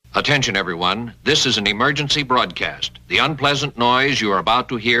Attention, everyone. This is an emergency broadcast. The unpleasant noise you are about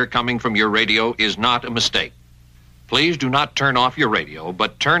to hear coming from your radio is not a mistake. Please do not turn off your radio,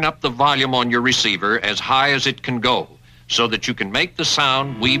 but turn up the volume on your receiver as high as it can go, so that you can make the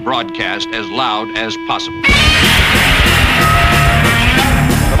sound we broadcast as loud as possible.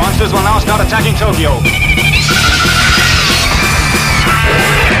 The monsters will now start attacking Tokyo.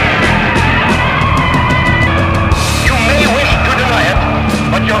 You may wish to deny it,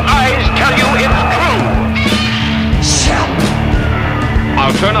 but your eyes tell you it's true. Shout!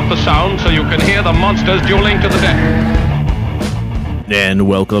 I'll turn up the sound so you can hear the monsters dueling to the death. And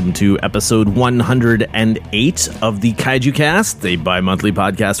welcome to episode 108 of the Kaiju Cast, a bi-monthly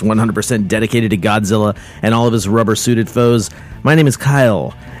podcast 100% dedicated to Godzilla and all of his rubber-suited foes. My name is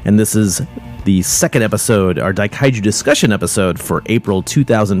Kyle, and this is the second episode, our Daikaiju discussion episode for April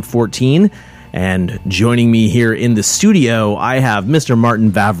 2014. And joining me here in the studio, I have Mr.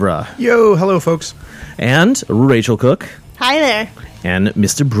 Martin Vavra. Yo, hello, folks. And Rachel Cook. Hi there. And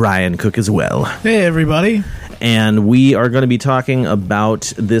Mr. Brian Cook as well. Hey, everybody. And we are going to be talking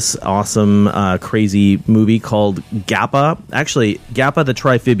about this awesome, crazy movie called Gappa. Actually, Gappa the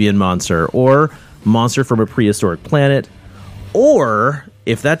Triphibian Monster, or Monster from a Prehistoric Planet. Or,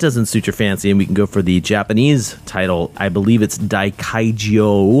 if that doesn't suit your fancy and we can go for the Japanese title, I believe it's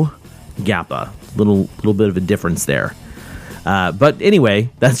Daikaiju Gappa. Little bit of a difference there. But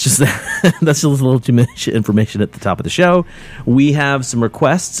anyway, that's just that's just a little too much information at the top of the show. We have some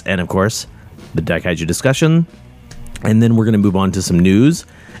requests, and of course, the Daikaiju discussion, and then we're going to move on to some news.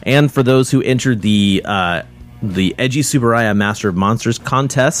 And for those who entered the Edgy Tsuburaya Master of Monsters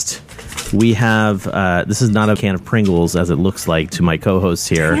contest, we have this is not a can of Pringles as it looks like to my co-hosts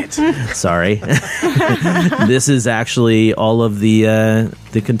here. Sorry, this is actually all of the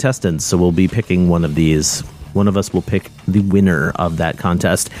contestants. So we'll be picking one of these. One of us will pick the winner of that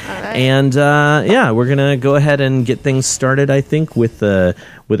contest. Right. And we're gonna go ahead and get things started, I think, with a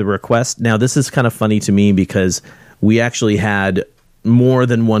request. Now, this is kind of funny to me because we actually had more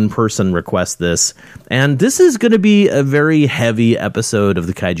than one person request this, and this is going to be a very heavy episode of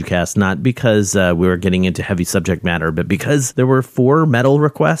the Kaiju Cast, not because we were getting into heavy subject matter, but because there were 4 metal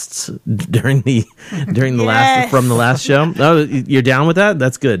requests during the last show. Oh, you're down with that?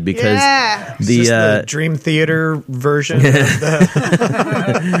 That's good, because the Dream Theater version.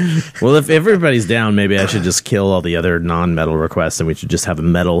 Well, if everybody's down, maybe I should just kill all the other non-metal requests, and we should just have a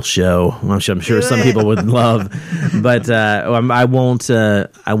metal show, which I'm sure some people would love. But I won't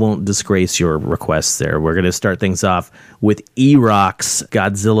disgrace your requests there. We're going to start things off with E-Rock's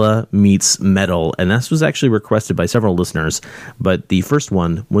Godzilla Meets Metal, and this was actually requested by several listeners, but the first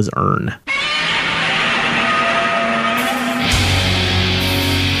one was Ern.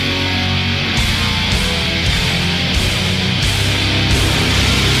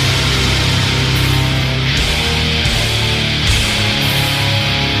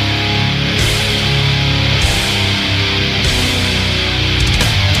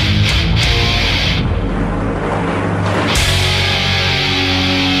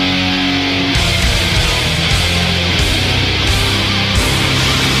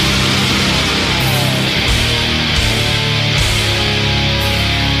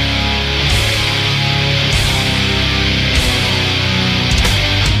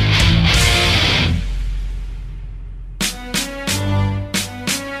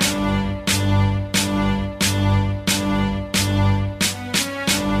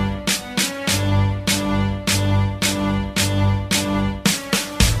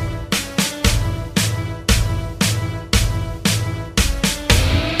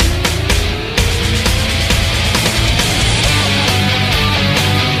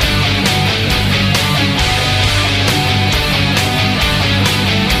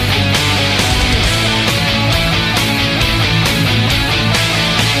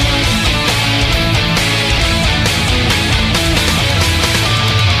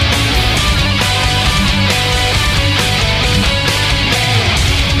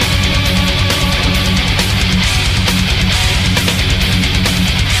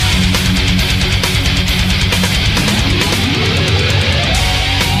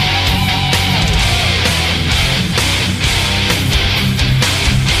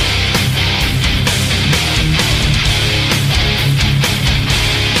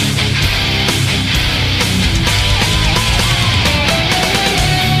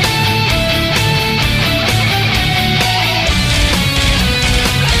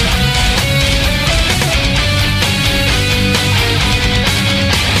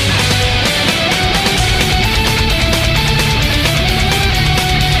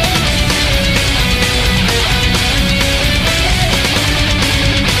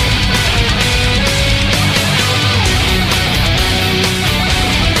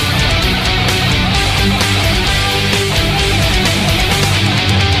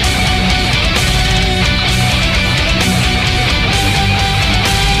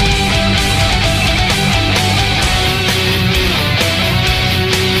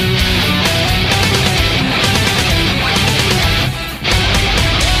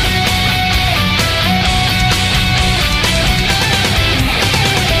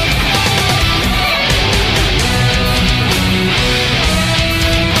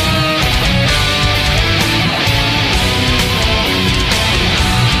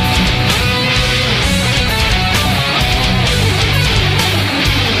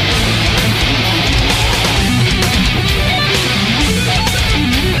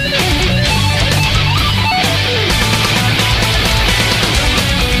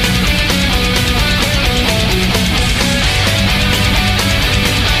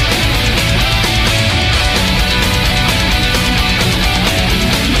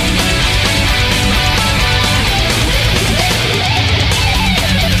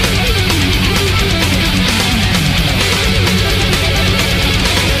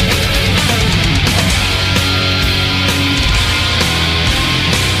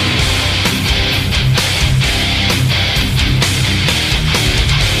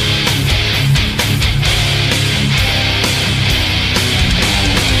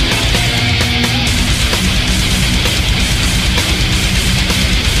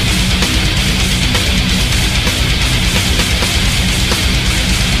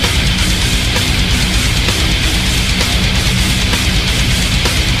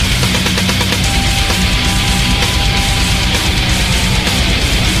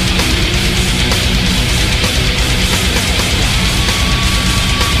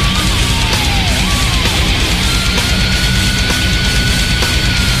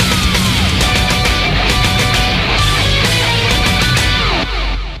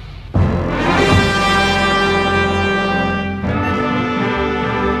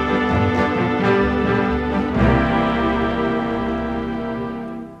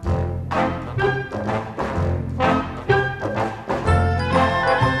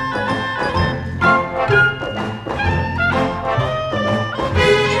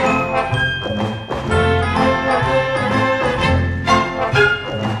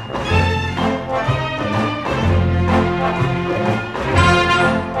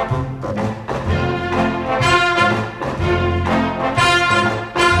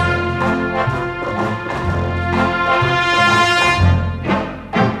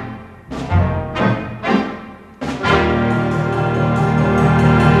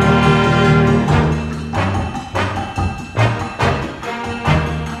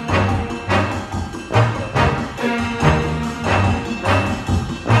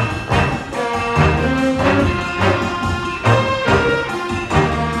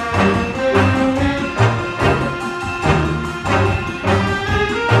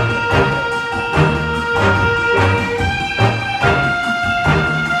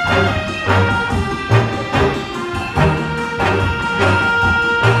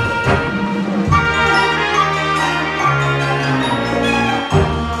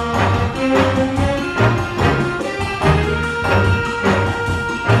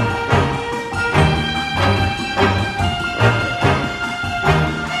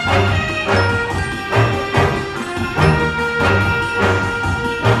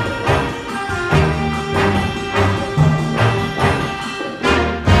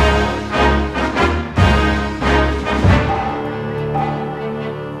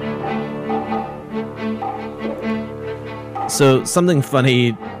 So something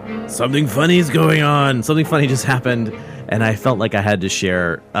funny is going on. Something funny just happened, and I felt like I had to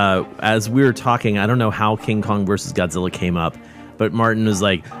share. As we were talking, I don't know how King Kong versus Godzilla came up, but Martin was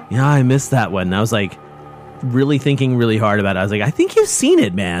like, yeah, I missed that one. And I was like, really thinking really hard about it. I was like, I think you've seen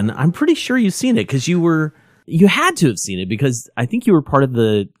it, man. I'm pretty sure you've seen it, because you had to have seen it, because I think you were part of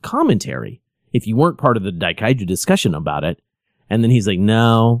the commentary, if you weren't part of the Daikaiju discussion about it. And then he's like,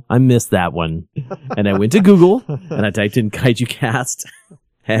 no, I missed that one. And I went to Google and I typed in Kaiju Cast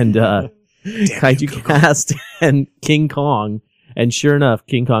and Kaiju Cast and King Kong. And sure enough,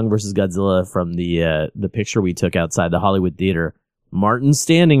 King Kong versus Godzilla from the picture we took outside the Hollywood Theater. Martin's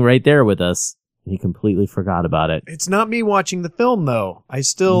standing right there with us. And he completely forgot about it. It's not me watching the film, though.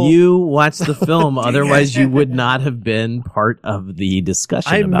 You watched the film, otherwise you would not have been part of the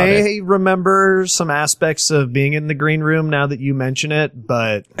discussion about it. I may remember some aspects of being in the green room now that you mention it,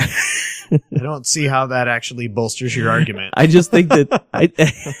 but I don't see how that actually bolsters your argument. I just think that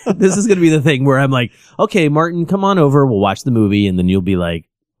this is going to be the thing where I'm like, okay, Martin, come on over, we'll watch the movie, and then you'll be like,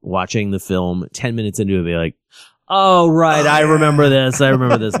 watching the film, 10 minutes into it, be like, oh, right, I remember this. I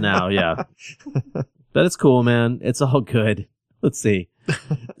remember this now, yeah. But it's cool, man. It's all good. Let's see.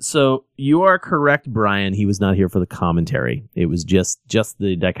 So, you are correct, Brian. He was not here for the commentary. It was just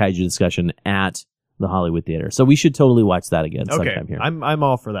the Daikaiju discussion at the Hollywood Theater. So, we should totally watch that again sometime here. I'm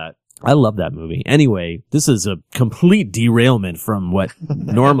all for that. I love that movie. Anyway, this is a complete derailment from what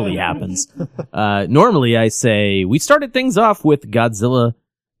normally happens. Normally, I say, we started things off with Godzilla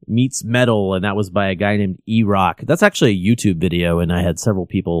Meets Metal, and that was by a guy named E-Rock. That's actually a YouTube video, and I had several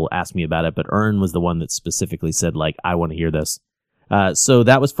people ask me about it, but Ern was the one that specifically said, like, I want to hear this. So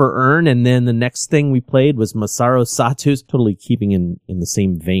that was for Ern, and then the next thing we played was Masaru Sato's, totally keeping in the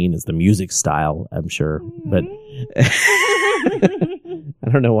same vein as the music style, I'm sure, but I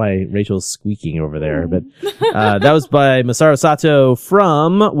don't know why Rachel's squeaking over there, but that was by Masaru Sato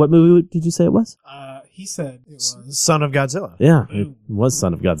from, what movie did you say it was? He said it was Son of Godzilla. Yeah, it was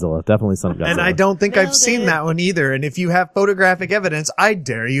Son of Godzilla. Definitely Son of Godzilla. And I don't think I've seen that one either. And if you have photographic evidence, I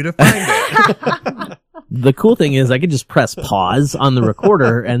dare you to find it. The cool thing is I could just press pause on the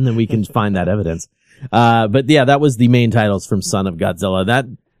recorder and then we can find that evidence. But yeah, that was the main titles from Son of Godzilla.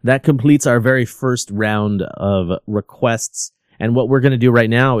 That completes our very first round of requests. And what we're going to do right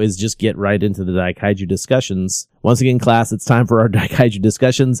now is just get right into the Daikaiju discussions. Once again, class, it's time for our Daikaiju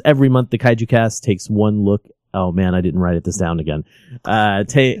discussions. Every month, the Kaiju Cast takes one look. Oh man, I didn't write this down again.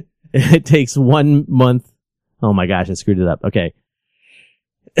 It takes 1 month. Oh my gosh, I screwed it up. Okay.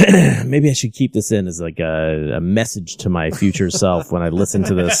 Maybe I should keep this in as like a message to my future self when I listen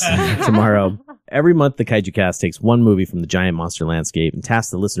to this tomorrow. Every month, the Kaiju Cast takes one movie from the giant monster landscape and tasks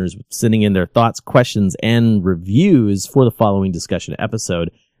the listeners with sending in their thoughts, questions, and reviews for the following discussion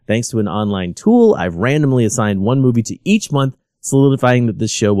episode. Thanks to an online tool, I've randomly assigned one movie to each month, solidifying that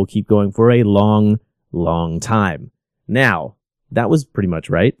this show will keep going for a long, long time. Now, that was pretty much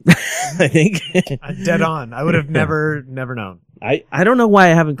right, I think. Dead on. I would have never known. I don't know why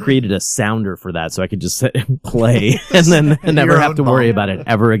I haven't created a sounder for that so I could just play and then never have to worry about it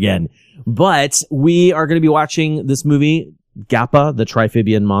ever again. But we are going to be watching this movie, Gappa, the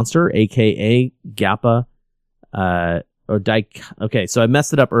Triphibian Monster, aka Gappa, okay, so I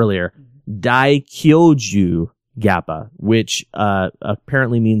messed it up earlier. Daikyoju Gappa, which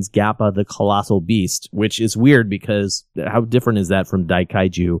apparently means Gappa the Colossal Beast, which is weird because how different is that from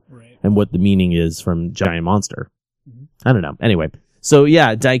Daikaiju and what the meaning is from Giant Monster? I don't know. Anyway, so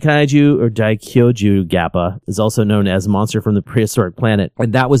yeah, Daikaiju or Daikyoju Gappa is also known as Monster from the Prehistoric Planet,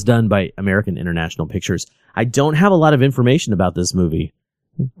 and that was done by American International Pictures. I don't have a lot of information about this movie.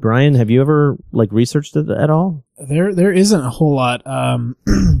 Brian, have you ever researched it at all? There isn't a whole lot.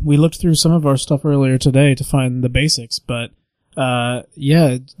 We looked through some of our stuff earlier today to find the basics, but yeah,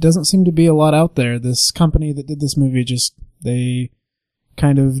 it doesn't seem to be a lot out there. This company that did this movie they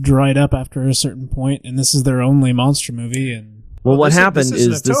kind of dried up after a certain point, and this is their only monster movie. And well, what happened this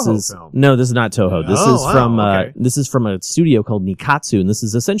is this is not Toho. This is from a studio called Nikatsu, and this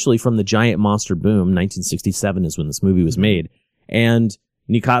is essentially from the giant monster boom. 1967 is when this movie was made, and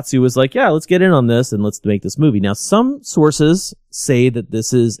Nikatsu was like, yeah, let's get in on this and let's make this movie. Now, some sources say that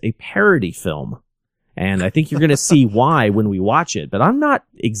this is a parody film, and I think you're going to see why when we watch it, but I'm not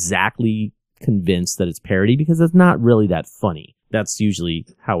exactly convinced that it's parody because it's not really that funny. That's usually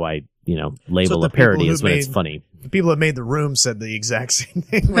how I, label a parody is when it's funny. The people that made The Room said the exact same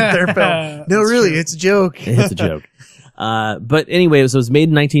thing with their film. No, really, it's a joke. It's a joke. But anyway, so it was made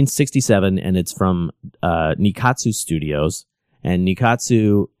in 1967, and it's from Nikatsu Studios. And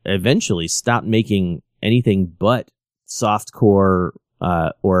Nikatsu eventually stopped making anything but softcore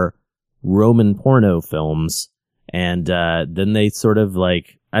or Roman porno films And then they sort of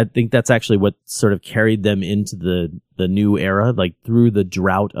like, I think that's actually what sort of carried them into the new era, like through the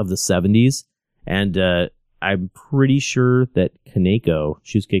drought of the 70s. And I'm pretty sure that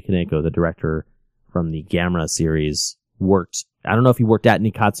Shusuke Kaneko, the director from the Gamera series, worked, I don't know if he worked at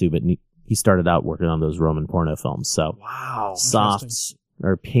Nikatsu, but he started out working on those Roman porno films. So Wow. soft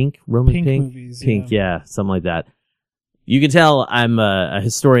or pink, Roman pink movies, yeah, something like that. You can tell I'm a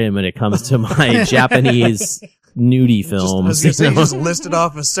historian when it comes to my Japanese nudie films. I was going to say, you you know? just listed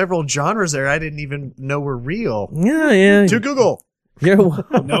off several genres there I didn't even know were real. Yeah. To Google. You're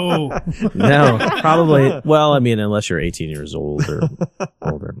welcome. No. No, probably. Well, I mean, unless you're 18 years old or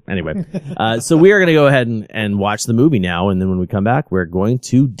older. Anyway, so we are going to go ahead and watch the movie now, and then when we come back, we're going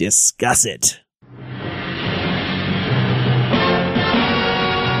to discuss it.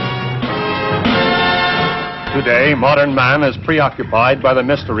 Today, modern man is preoccupied by the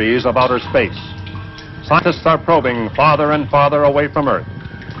mysteries of outer space. Scientists are probing farther and farther away from Earth.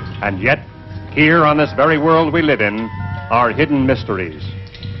 And yet, here on this very world we live in, are hidden mysteries.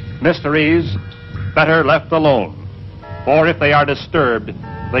 Mysteries better left alone. For if they are disturbed,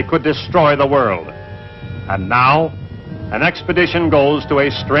 they could destroy the world. And now, an expedition goes to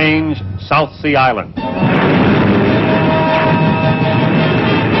a strange South Sea island.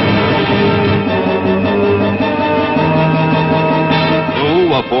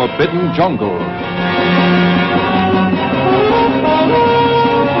 To a forbidden jungle.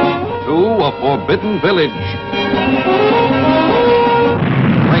 To a forbidden village.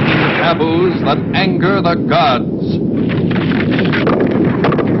 Breaking taboos that anger the gods.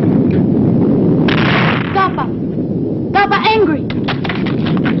 Kappa angry.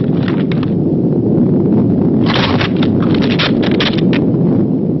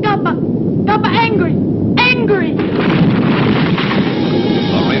 Kappa angry. Angry.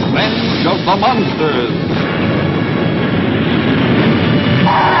 The revenge of the monsters.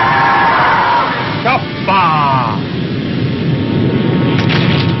 Kappa!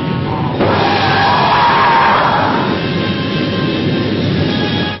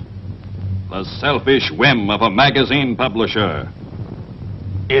 The selfish whim of a magazine publisher.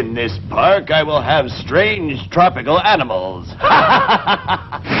 In this park, I will have strange tropical animals. Results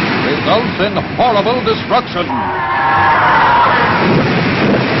in horrible destruction.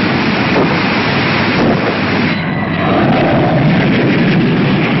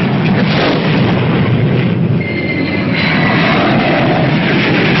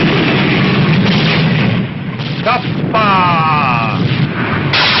 Kappa!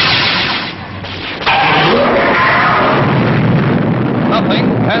 Nothing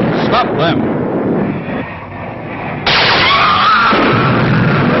can stop them.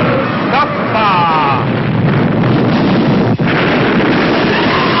 Kappa!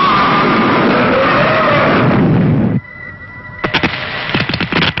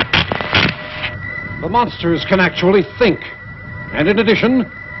 The monsters can actually think. And in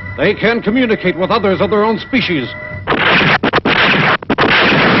addition, they can communicate with others of their own species.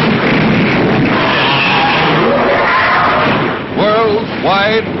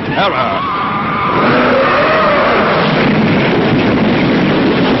 Worldwide terror.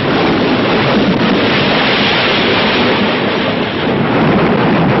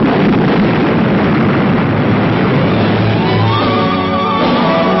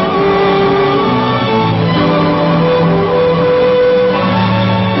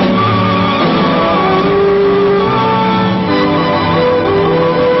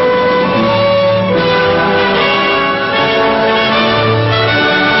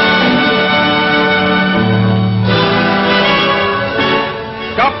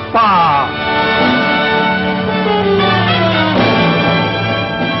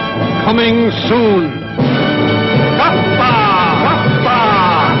 Coming soon.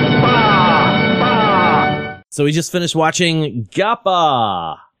 So we just finished watching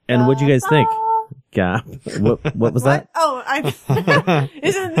Gappa. And what'd you guys think? Gap. What was that? Oh,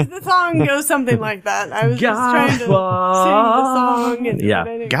 isn't the song goes something like that? I was just trying to sing the song, and Yeah. I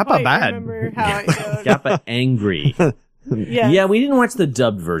didn't Gappa quite bad. remember how it goes. Gappa angry. Yes. Yeah, we didn't watch the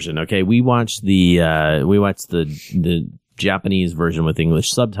dubbed version. Okay, we watched the Japanese version with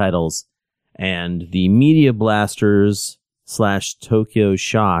English subtitles, and the Media Blasters / Tokyo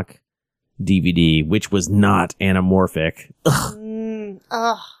Shock DVD, which was not anamorphic.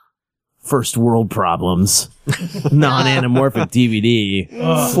 Ugh. first world problems. Non-anamorphic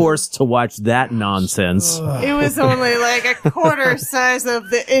DVD. Forced to watch that nonsense. It was only like a quarter size of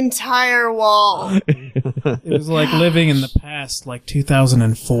the entire wall. It was like living in the past, like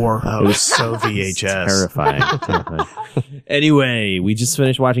 2004. Oh, it was so VHS. Terrifying. Anyway, we just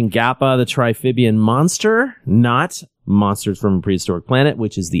finished watching Gappa, the Triphibian Monster, not Monsters from a Prehistoric Planet,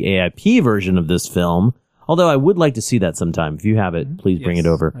 which is the AIP version of this film. Although I would like to see that sometime. If you have it, please bring it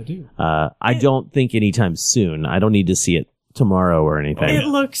over. I do. I don't think anytime soon. I don't need to see it tomorrow or anything. It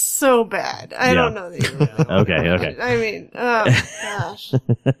looks so bad. I don't know that you Okay. I mean, oh gosh.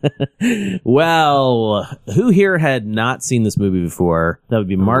 Well, who here had not seen this movie before? That would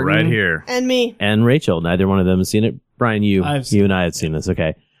be Martin. Right here. And me. And Rachel. Neither one of them has seen it. Brian, you and I have seen this.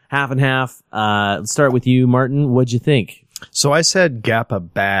 Okay. Half and half. Let's start with you, Martin. What'd you think? So I said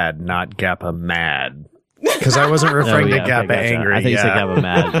Gappa bad, not Gappa mad. Because I wasn't referring to Gappa gotcha. angry. I think you said Gappa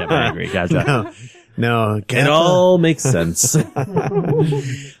mad, Gappa angry. Gotcha. No, It all makes sense.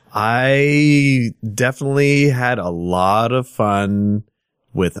 I definitely had a lot of fun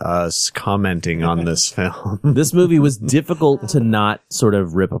with us commenting on this film. This movie was difficult to not sort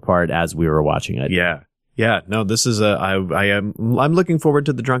of rip apart as we were watching it. Yeah. No, this is I'm looking forward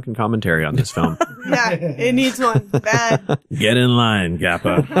to the drunken commentary on this film. Yeah, it needs one. Bad. Get in line,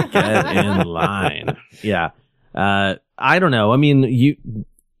 Gappa. Get in line. Yeah. I don't know. I mean,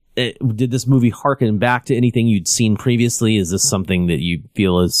 did this movie harken back to anything you'd seen previously? Is this something that you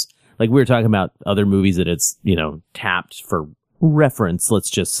feel is, like we were talking about other movies that it's, tapped for reference,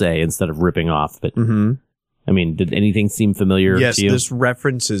 let's just say, instead of ripping off. But, I mean, did anything seem familiar Yes, to you? this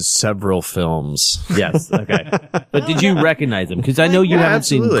references several films. Yes, okay. But did you recognize them? Because I know you haven't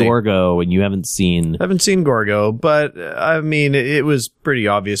absolutely. seen Gorgo and you haven't seen... I haven't seen Gorgo, but I mean, it was pretty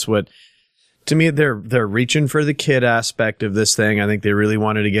obvious what... To me, they're reaching for the kid aspect of this thing. I think they really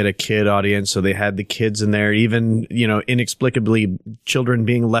wanted to get a kid audience, so they had the kids in there. Even, inexplicably, children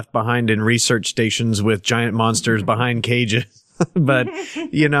being left behind in research stations with giant monsters behind cages. But,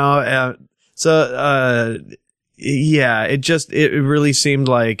 it really seemed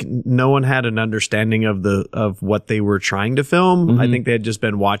like no one had an understanding of what they were trying to film. I think they had just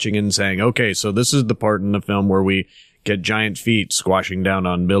been watching and saying, okay, so this is the part in the film where we get giant feet squashing down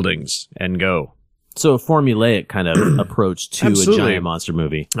on buildings and go. So a formulaic kind of approach to Absolutely. a giant monster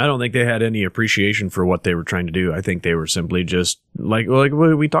movie. I don't think they had any appreciation for what they were trying to do. I think they were simply just like what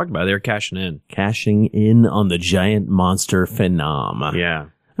we talked about. They were cashing in. Cashing in on the giant monster phenom. Yeah.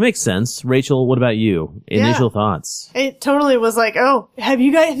 It makes sense. Rachel, what about you? Initial thoughts? It totally was like, oh, have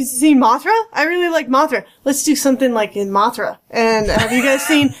you guys seen Mothra? I really like Mothra. Let's do something like in Mothra. And have you guys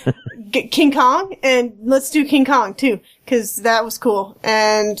seen King Kong? And let's do King Kong too, because that was cool.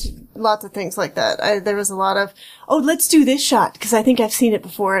 And lots of things like that. There was a lot of, let's do this shot, because I think I've seen it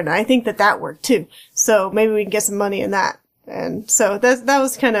before, and I think that worked too. So maybe we can get some money in that. And so that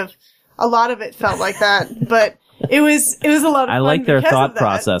was kind of, a lot of it felt like that. But it was a lot of fun. I like their because thought of that.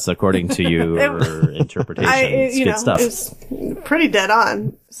 process according to your interpretation. It's good stuff. It was pretty dead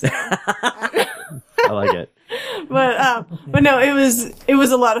on. So. I like it. But no, it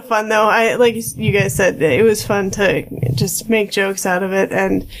was a lot of fun though. Like you guys said, it was fun to just make jokes out of it,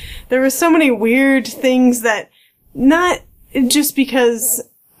 and there were so many weird things that, not just because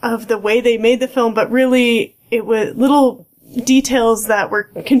of the way they made the film, but really it was little details that were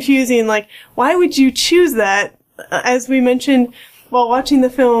confusing. Like, why would you choose that? As we mentioned while watching the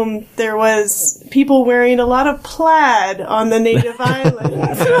film, there was people wearing a lot of plaid on the native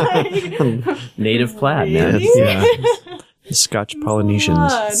islands. Native plaid, man. Really? Yeah. Scotch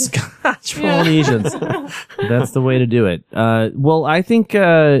Polynesians. Scotch Polynesians. That's the way to do it. Well, I think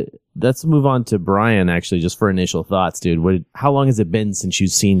let's move on to Brian, actually, just for initial thoughts, dude. How long has it been since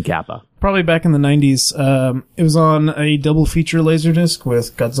you've seen Gappa? Probably back in the 90s. It was on a double feature Laserdisc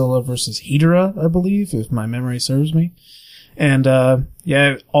with Godzilla vs. Hedorah, I believe, if my memory serves me. And,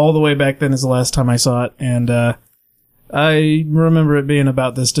 all the way back then is the last time I saw it. And, I remember it being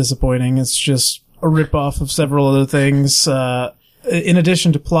about this disappointing. It's just a ripoff of several other things. In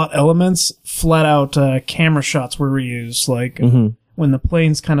addition to plot elements, flat out, camera shots were reused. Like, when the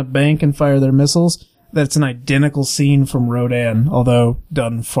planes kind of bank and fire their missiles, that's an identical scene from Rodan, although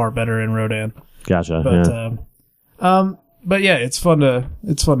done far better in Rodan. Gotcha. But yeah, it's fun to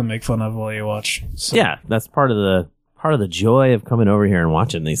make fun of while you watch. So. Yeah, that's part of the joy of coming over here and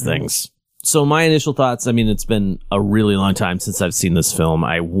watching these things. So my initial thoughts, I mean, it's been a really long time since I've seen this film.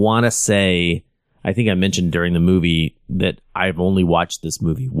 I want to say, I think I mentioned during the movie that I've only watched this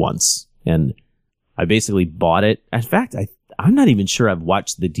movie once, and I basically bought it. In fact, I'm not even sure I've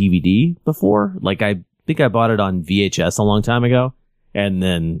watched the DVD before. Like, I think I bought it on VHS a long time ago, and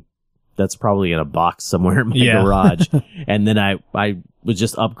then that's probably in a box somewhere in my garage. And then I was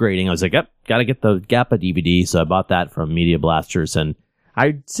just upgrading. I was like, yep, got to get the Gappa DVD. So I bought that from Media Blasters. And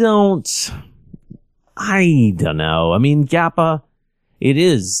I don't know. I mean, Gappa,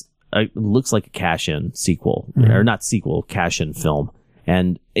 it looks like a cash-in sequel. Or not sequel, cash-in film.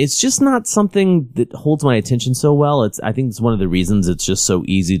 And it's just not something that holds my attention so well. I think it's one of the reasons it's just so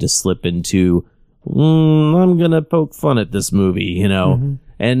easy to slip into, I'm going to poke fun at this movie, you know? Mm-hmm.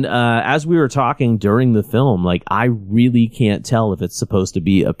 And as we were talking during the film, like, I really can't tell if it's supposed to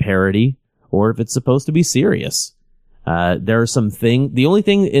be a parody or if it's supposed to be serious. There are the only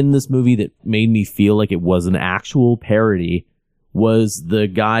thing in this movie that made me feel like it was an actual parody was the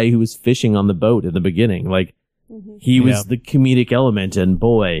guy who was fishing on the boat at the beginning. Like, he was the comedic element, and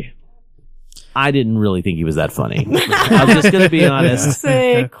boy, I didn't really think he was that funny. I'm just going to be honest.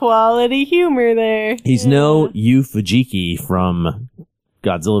 Say quality humor there. He's no Yu Fujiki from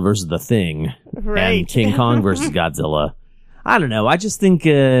Godzilla vs. The Thing and King Kong vs. Godzilla. I don't know. I just think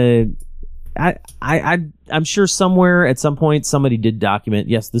I'm sure somewhere at some point somebody did document,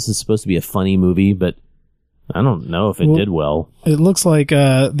 yes, this is supposed to be a funny movie, but I don't know if it did well. It looks like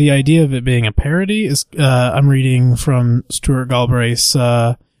the idea of it being a parody is, I'm reading from Stuart Galbraith's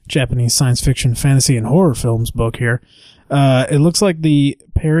Japanese science fiction, fantasy, and horror films book here. It looks like the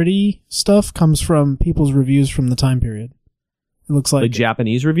parody stuff comes from people's reviews from the time period. It looks like... The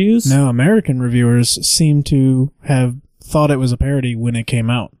Japanese reviews? No, American reviewers seem to have thought it was a parody when it came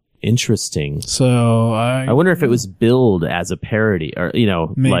out. Interesting. So I wonder if it was billed as a parody, or, you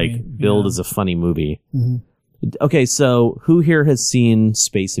know, maybe, like billed as a funny movie. Mm-hmm. Okay, so who here has seen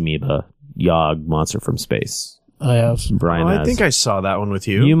Space Amoeba, Yog, Monster from Space? I have. Brian has. I think I saw that one with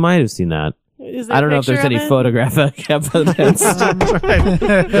you. You might have seen that. I don't know if there's any photographic evidence.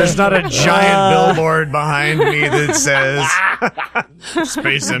 There's not a giant billboard behind me that says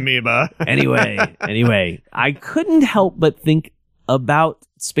Space Amoeba. Anyway, I couldn't help but think about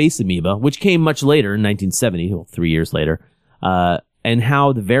Space Amoeba, which came much later in 1970, 3 years later, and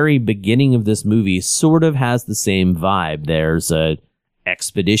how the very beginning of this movie sort of has the same vibe. There's a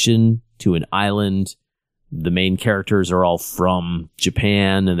expedition to an island. The main characters are all from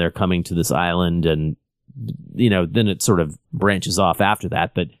Japan, and they're coming to this island, and, you know, then it sort of branches off after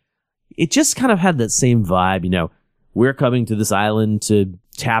that. But it just kind of had that same vibe, you know, we're coming to this island to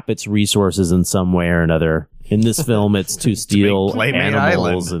tap its resources in some way or another. In this film, it's to steal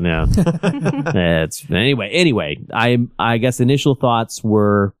animals. And, anyway, I guess initial thoughts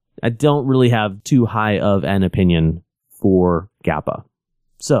were, I don't really have too high of an opinion for Gappa.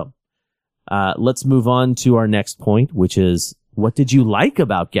 So, let's move on to our next point, which is, what did you like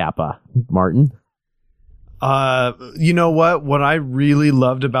about Gappa, Martin? You know what? What I really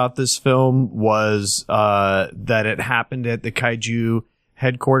loved about this film was that it happened at the Kaiju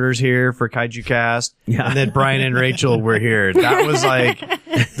headquarters here for Kaiju Cast, and that Brian and Rachel were here. That was like,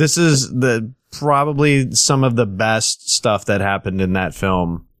 this is probably some of the best stuff that happened in that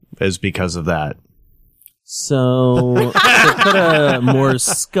film is because of that. So to put a more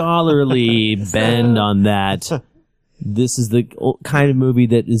scholarly bend on that, this is the kind of movie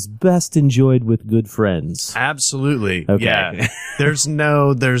that is best enjoyed with good friends. Absolutely. Okay. Yeah. There's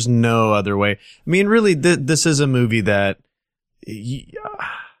no other way. I mean, really, this is a movie that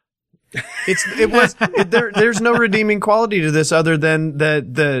there's no redeeming quality to this other than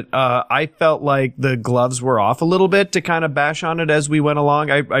that I felt like the gloves were off a little bit to kind of bash on it as we went along.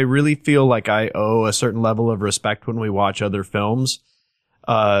 I really feel like I owe a certain level of respect when we watch other films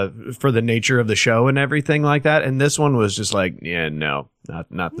for the nature of the show and everything like that. And this one was just like, yeah, no,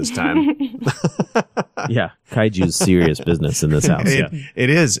 not this time. Yeah, Kaiju's serious business in this house. It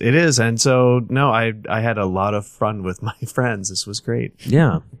is. And so, no, I had a lot of fun with my friends. This was great.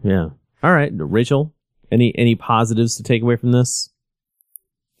 Yeah. All right, Rachel, any positives to take away from this?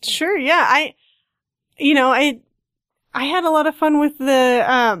 Sure, yeah. I had a lot of fun with the,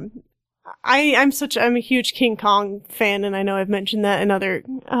 I'm a huge King Kong fan, and I know I've mentioned that in other,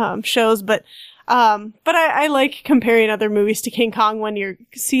 shows, but I like comparing other movies to King Kong when you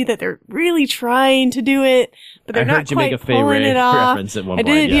see that they're really trying to do it, but they're not quite pulling it off. Reference at one point.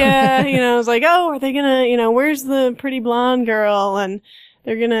 I did, yeah. I was like, oh, are they gonna, where's the pretty blonde girl? And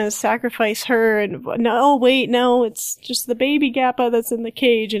they're gonna sacrifice her, and no, it's just the baby Gappa that's in the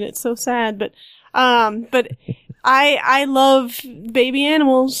cage, and it's so sad. But I love baby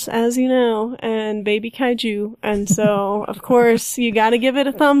animals, as you know, and baby kaiju, and so of course you got to give it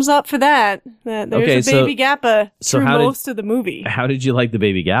a thumbs up for that. There's a baby Gappa through most of the movie. How did you like the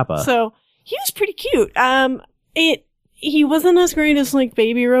baby Gappa? So he was pretty cute. He wasn't as great as like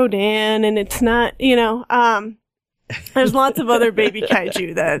Baby Rodan, and it's not, There's lots of other baby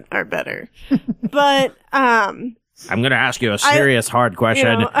kaiju that are better. But, I'm going to ask you a serious hard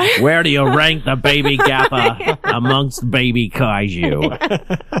question. Where do you rank the baby Gappa amongst baby kaiju?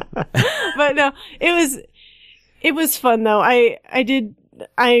 But no, it was fun though. I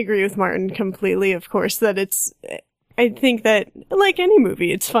agree with Martin completely, of course, that I think that like any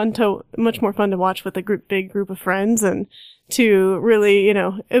movie, it's much more fun to watch with a big group of friends and to really,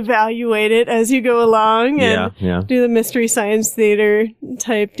 evaluate it as you go along and do the Mystery Science Theater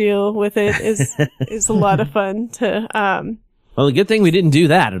type deal with it is a lot of fun to, Well, the good thing we didn't do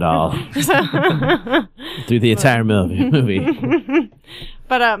that at all through the entire movie.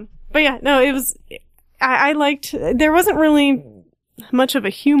 But yeah, no, it was, I liked, there wasn't really much of a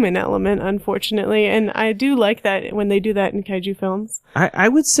human element, unfortunately, and I do like that when they do that in kaiju films. I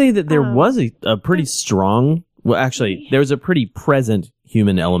would say that there was a pretty strong, well, actually, there was a pretty present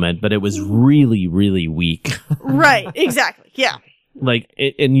human element, but it was really, really weak. Right, exactly, yeah. Like,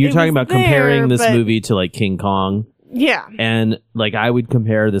 and you're talking about comparing this movie to, like, King Kong. Yeah. And, like, I would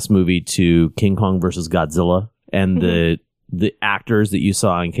compare this movie to King Kong versus Godzilla, and the actors that you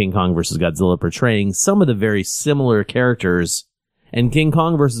saw in King Kong versus Godzilla portraying some of the very similar characters, and King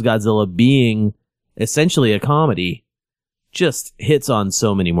Kong versus Godzilla being essentially a comedy, just hits on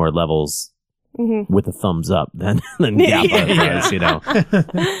so many more levels with a thumbs up than Gappa does,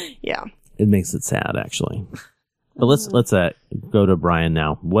 Yeah. It makes it sad, actually. But let's go to Brian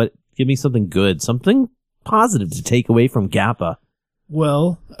now. Give me something good, something positive to take away from Gappa.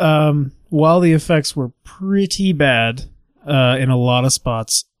 Well, while the effects were pretty bad in a lot of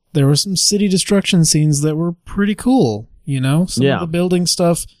spots, there were some city destruction scenes that were pretty cool. Some of the building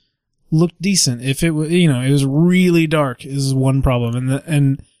stuff looked decent. If it was, it was really dark is one problem,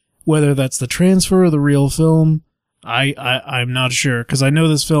 and whether that's the transfer or the real film, I'm not sure, because I know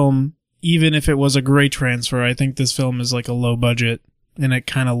this film, even if it was a great transfer, I think this film is like a low budget, and it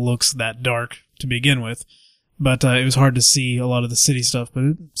kind of looks that dark to begin with. But it was hard to see a lot of the city stuff,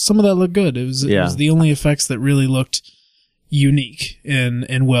 but some of that looked good. It was the only effects that really looked unique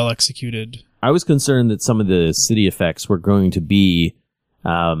and well executed. I was concerned that some of the city effects were going to be,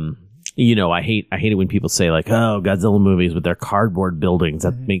 I hate it when people say like, oh, Godzilla movies with their cardboard buildings.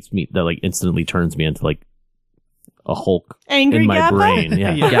 That that like instantly turns me into like a Hulk angry in my Gappa? brain.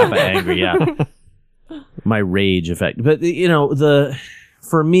 Yeah, Gappa angry. Yeah, my rage effect. But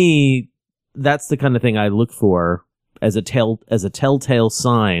for me, that's the kind of thing I look for as a telltale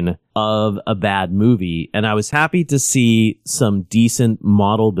sign of a bad movie. And I was happy to see some decent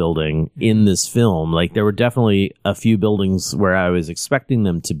model building in this film. Like, there were definitely a few buildings where I was expecting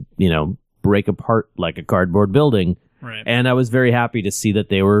them to, break apart like a cardboard building. Right. And I was very happy to see that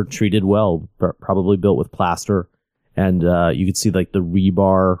they were treated well, probably built with plaster. And, you could see like the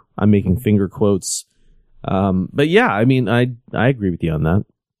rebar. I'm making finger quotes. But yeah, I mean, I agree with you on that.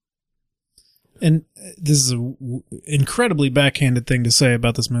 And this is an incredibly backhanded thing to say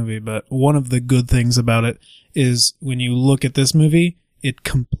about this movie, but one of the good things about it is when you look at this movie, it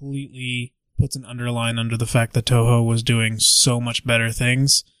completely puts an underline under the fact that Toho was doing so much better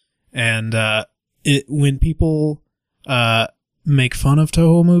things. And when people make fun of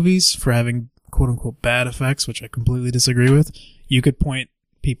Toho movies for having quote-unquote bad effects, which I completely disagree with, you could point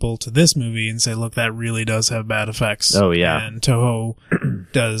people to this movie and say, look, that really does have bad effects. Oh, yeah. And Toho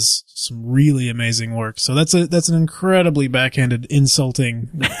does some really amazing work. So that's an incredibly backhanded, insulting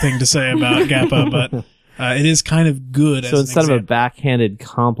thing to say about Gappa, but it is kind of good. So instead of a backhanded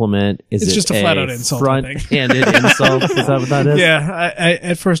compliment, it's just a flat-out insult, front-handed insult? Is that what that is? Yeah. I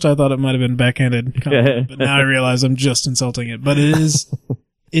at first I thought it might have been backhanded compliment, but now I realize I'm just insulting it. But it is...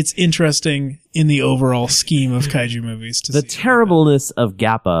 It's interesting in the overall scheme of kaiju movies to the see. Terribleness of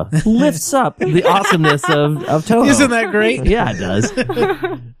Gappa lifts up the awesomeness of Toho. Isn't that great? Yeah, it does.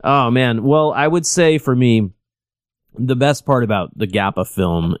 Oh, man. Well, I would say for me, the best part about the Gappa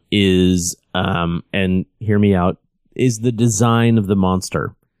film is, and hear me out, is the design of the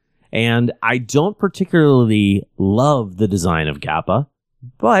monster. And I don't particularly love the design of Gappa,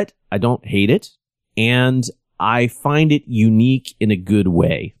 but I don't hate it. And I find it unique in a good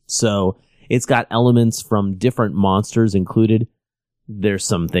way. So it's got elements from different monsters included. There's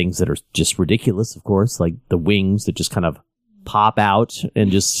some things that are just ridiculous, of course, like the wings that just kind of pop out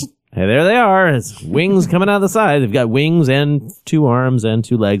and just, hey, there they are. It's wings coming out of the side. They've got wings and 2 arms and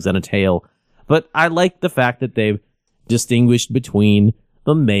 2 legs and a tail. But I like the fact that they've distinguished between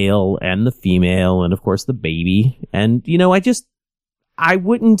the male and the female and, of course, the baby. And, I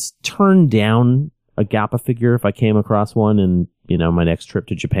wouldn't turn down a Gappa figure if I came across one in, my next trip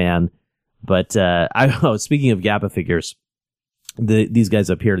to Japan. But, speaking of Gappa figures, these guys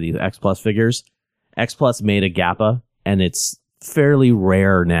up here, these X Plus figures, X Plus made a Gappa, and it's fairly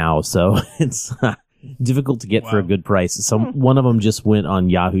rare now, so it's difficult to get for a good price. So one of them just went on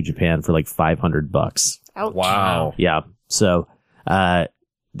Yahoo Japan for like $500. Ouch. Wow. Yeah. So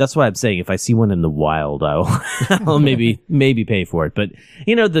that's why I'm saying if I see one in the wild, I'll maybe pay for it. But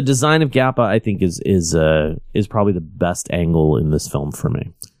the design of Gappa, I think, is probably the best angle in this film for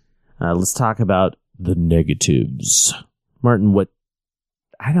me. Let's talk about the negatives. Martin,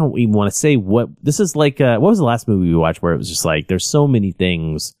 I don't even want to say what this is like. What was the last movie we watched where it was just like there's so many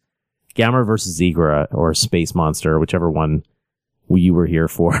things, Gamera versus Zigra or Space Monster, whichever one you were here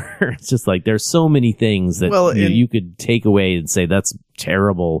for. It's just like there's so many things that you could take away and say that's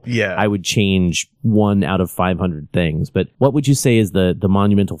terrible. Yeah, I would change 1 out of 500 things. But what would you say is the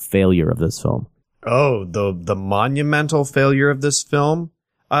monumental failure of this film? Oh, the monumental failure of this film.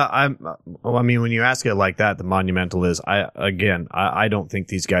 I mean, when you ask it like that, the monumental is, I don't think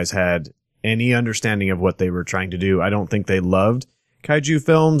these guys had any understanding of what they were trying to do. I don't think they loved kaiju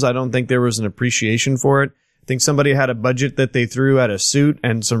films. I don't think there was an appreciation for it. I think somebody had a budget that they threw at a suit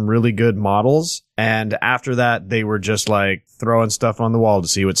and some really good models. And after that, they were just like throwing stuff on the wall to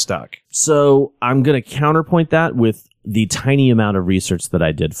see what stuck. So I'm going to counterpoint that with the tiny amount of research that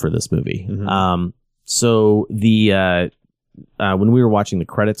I did for this movie. Mm-hmm. So when we were watching the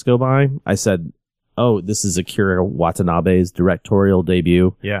credits go by, I said, "Oh, this is Akira Watanabe's directorial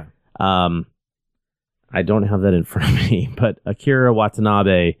debut." Yeah. I don't have that in front of me, but Akira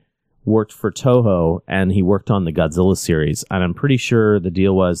Watanabe worked for Toho, and he worked on the Godzilla series. And I'm pretty sure the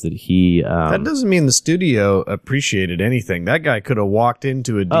deal was that he... that doesn't mean the studio appreciated anything. That guy could have walked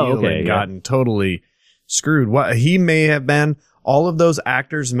into a deal and gotten totally screwed. What he may have been, all of those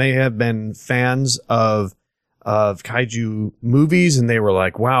actors may have been fans of kaiju movies, and they were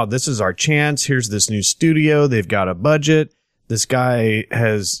like, wow, this is our chance. Here's this new studio. They've got a budget. This guy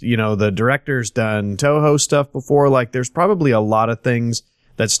has, the director's done Toho stuff before. Like, there's probably a lot of things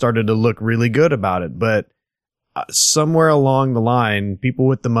that started to look really good about it. But somewhere along the line, people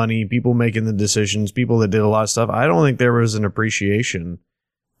with the money, people making the decisions, people that did a lot of stuff, I don't think there was an appreciation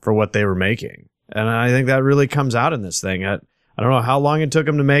for what they were making. And I think that really comes out in this thing. I don't know how long it took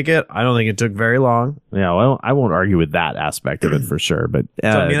them to make it. I don't think it took very long. Yeah, well, I won't argue with that aspect of it for sure. But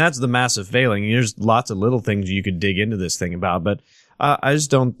I mean, that's the massive failing. There's lots of little things you could dig into this thing about. But I just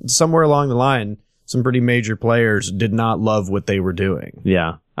don't. Somewhere along the line, some pretty major players did not love what they were doing.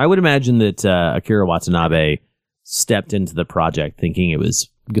 Yeah, I would imagine that Akira Watanabe stepped into the project thinking it was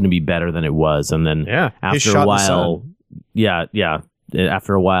going to be better than it was, and then after a while,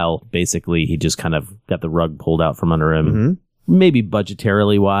 after a while, basically he just kind of got the rug pulled out from under him. Mm-hmm. Maybe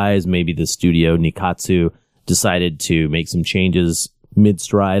budgetarily wise, maybe the studio Nikatsu decided to make some changes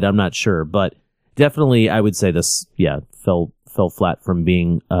mid-stride. I'm not sure, but definitely I would say this, fell flat from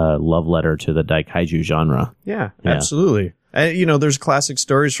being a love letter to the Daikaiju genre. Yeah, absolutely. There's classic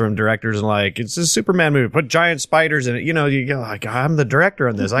stories from directors and like, it's a Superman movie, put giant spiders in it. You go like, I'm the director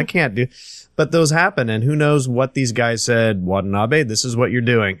on this. I can't do, but those happen. And who knows what these guys said, Watanabe, this is what you're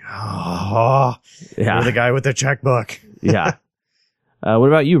doing. Oh, you're the guy with the checkbook. Yeah. What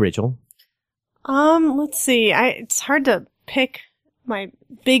about you, Rachel? Let's see. It's hard to pick my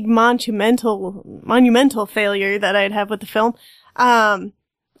big monumental failure that I'd have with the film.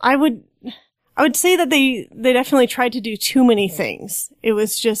 I would say that they definitely tried to do too many things. It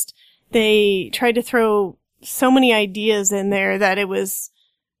was just, they tried to throw so many ideas in there that it was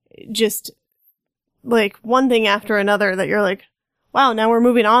just like one thing after another that you're like, wow, now we're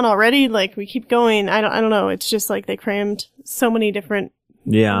moving on already? Like, we keep going. I don't know. It's just like they crammed so many different,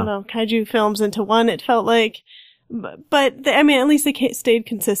 kaiju films into one, it felt like. But at least they stayed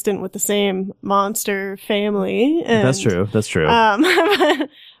consistent with the same monster family. And, That's true.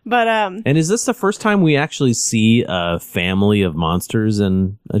 But and is this the first time we actually see a family of monsters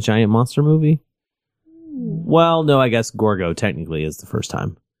in a giant monster movie? Well, no, I guess Gorgo technically is the first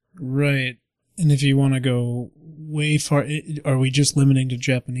time. Right. And if you want to go way far, are we just limiting to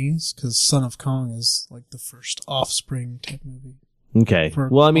Japanese? Because Son of Kong is like the first Offspring type movie. Okay.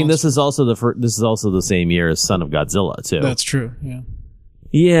 Well, I mean, this is also the same year as Son of Godzilla too. That's true. Yeah.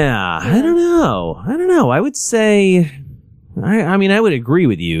 Yeah. I don't know. I would say, I would agree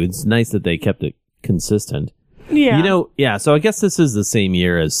with you. It's nice that they kept it consistent. Yeah. So I guess this is the same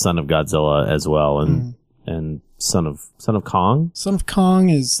year as Son of Godzilla as well, and Son of Kong. Son of Kong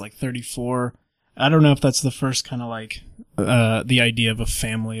is like 34. I don't know if that's the first kind of like the idea of a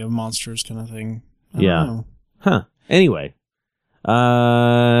family of monsters kind of thing. I don't know. Huh. Anyway,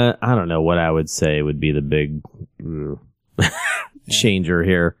 I don't know what I would say would be the big changer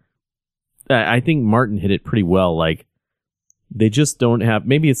here. I think Martin hit it pretty well. Like, they just don't have,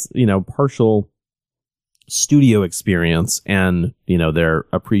 maybe it's, partial studio experience and, you know, their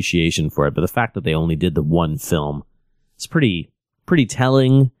appreciation for it. But the fact that they only did the one film is pretty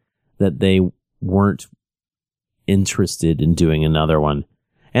telling that they weren't interested in doing another one.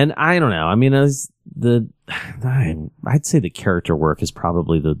 And I don't know. I mean, I'd say the character work is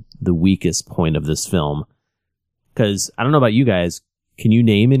probably the weakest point of this film. Because I don't know about you guys. Can you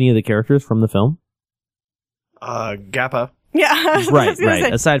name any of the characters from the film? Gappa. Yeah.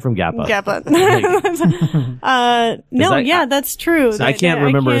 Right. Aside from Gappa. No, that's true. I can't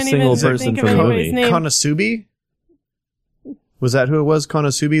remember a single person from the movie. Konosuba? Was that who it was?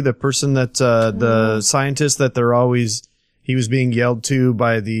 Konosuba, the person that, the scientist that he was being yelled to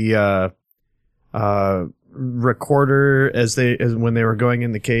by the, recorder as when they were going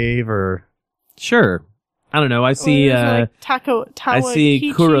in the cave, or? Sure. I don't know. I see, I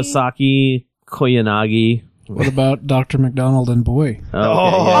see Kurosaki Koyanagi. What about Dr. McDonald and Boy?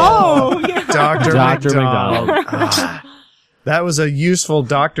 Yeah. Dr. McDonald. That was a useful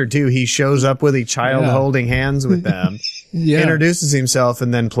doctor, too. He shows up with a child holding hands with them, introduces himself,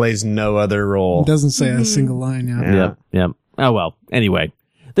 and then plays no other role. Doesn't say a single line. Yeah. Oh, well. Anyway,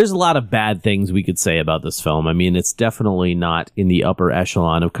 there's a lot of bad things we could say about this film. I mean, it's definitely not in the upper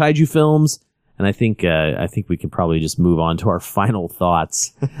echelon of kaiju films. And I think we can probably just move on to our final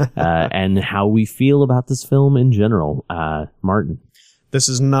thoughts and how we feel about this film in general. Martin. This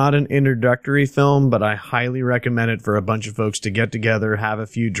is not an introductory film, but I highly recommend it for a bunch of folks to get together, have a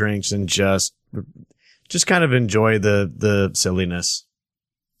few drinks, and just kind of enjoy the silliness.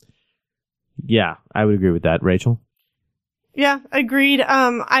 Yeah, I would agree with that. Rachel? Yeah, agreed.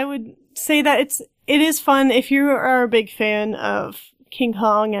 I would say that it is fun if you are a big fan of King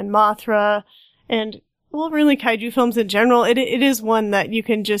Kong and Mothra and, well, really kaiju films in general. It is one that you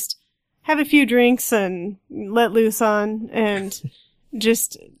can just have a few drinks and let loose on and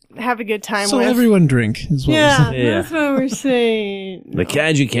just have a good time with. So everyone drink as well. Yeah, that's what we're saying. The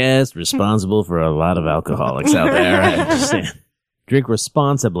Kaiju Cast responsible for a lot of alcoholics out there. I understand. Drink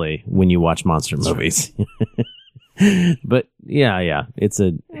responsibly when you watch monster movies. But yeah, it's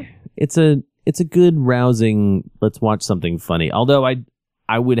a good, rousing, let's watch something funny. Although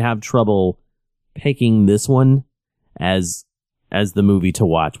I would have trouble picking this one as the movie to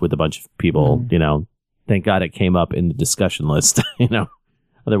watch with a bunch of people, you know. Thank God it came up in the discussion list, you know.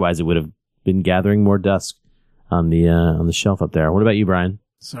 Otherwise it would have been gathering more dust on the shelf up there. What about you, Brian?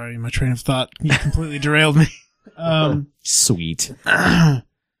 Sorry, my train of thought completely derailed me. Sweet. Yeah,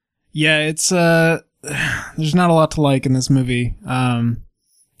 it's there's not a lot to like in this movie.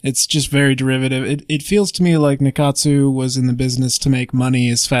 It's just very derivative. It feels to me like Nikkatsu was in the business to make money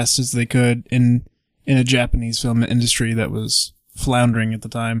as fast as they could in a Japanese film industry that was floundering at the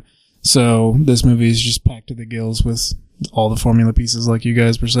time. So this movie is just packed to the gills with all the formula pieces, like you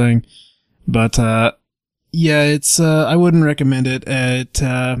guys were saying. But yeah, it's I wouldn't recommend it.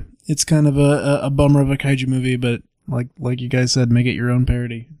 It's kind of a bummer of a kaiju movie, but like you guys said, make it your own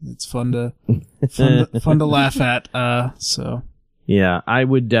parody. It's fun to laugh at. So. Yeah, I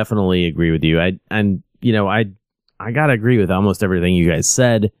would definitely agree with you. I gotta agree with almost everything you guys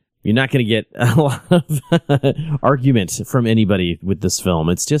said. You're not going to get a lot of argument from anybody with this film.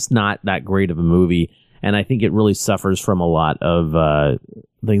 It's just not that great of a movie, and I think it really suffers from a lot of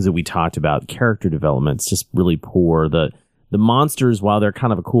things that we talked about. Character development's just really poor. The monsters, while they're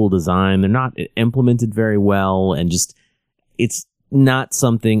kind of a cool design, they're not implemented very well, and just it's not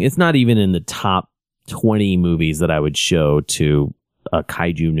even in the top 20 movies that I would show to a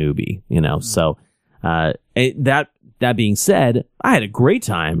kaiju newbie, you know. So that being said, I had a great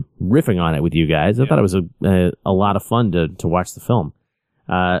time riffing on it with you guys. I thought it was a lot of fun to watch the film.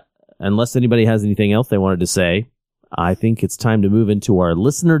 Unless anybody has anything else they wanted to say, I think it's time to move into our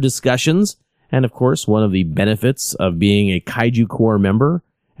listener discussions. And of course, one of the benefits of being a Kaiju Corps member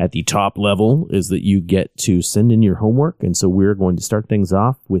at the top level is that you get to send in your homework. And so we're going to start things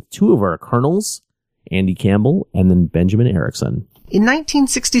off with two of our colonels, Andy Campbell and then Benjamin Erickson. In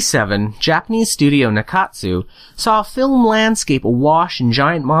 1967, Japanese studio Nikkatsu saw a film landscape awash in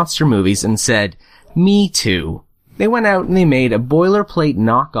giant monster movies and said, "Me too." They went out and they made a boilerplate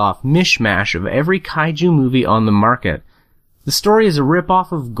knockoff mishmash of every kaiju movie on the market. The story is a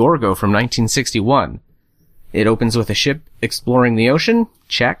rip-off of Gorgo from 1961. It opens with a ship exploring the ocean?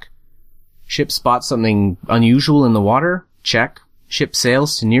 Check. Ship spots something unusual in the water? Check. Ship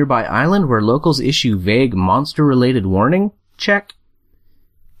sails to nearby island where locals issue vague monster-related warning? Check.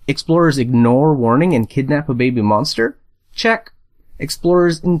 Explorers ignore warning and kidnap a baby monster? Check.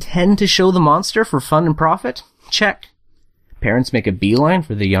 Explorers intend to show the monster for fun and profit? Check. Parents make a beeline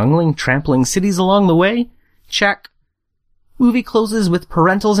for the youngling trampling cities along the way? Check. Movie closes with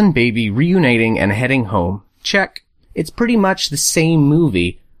parentals and baby reuniting and heading home. Check. It's pretty much the same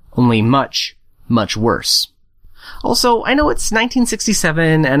movie, only much, much worse. Also, I know it's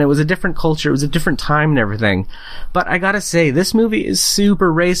 1967 and it was a different culture, it was a different time and everything, but I gotta say, this movie is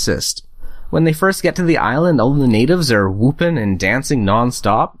super racist. When they first get to the island, all the natives are whooping and dancing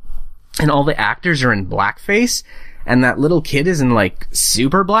non-stop, and all the actors are in blackface, and that little kid is in, like,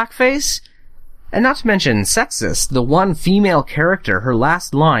 super blackface. And not to mention sexist, the one female character, her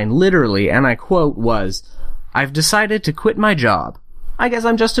last line, literally, and I quote, was, "I've decided to quit my job. I guess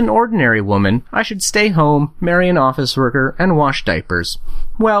I'm just an ordinary woman. I should stay home, marry an office worker, and wash diapers.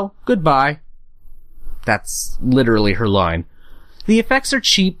 Well, goodbye." That's literally her line. The effects are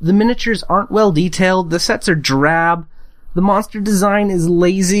cheap, the miniatures aren't well detailed, the sets are drab, the monster design is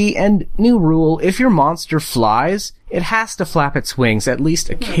lazy, and new rule, if your monster flies, it has to flap its wings at least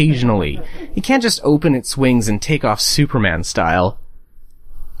occasionally. It can't just open its wings and take off Superman style.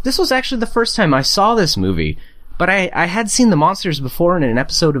 This was actually the first time I saw this movie, but I had seen the monsters before in an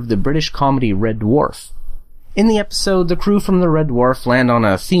episode of the British comedy Red Dwarf. In the episode, the crew from the Red Dwarf land on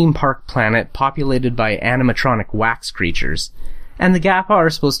a theme park planet populated by animatronic wax creatures, and the Gappa are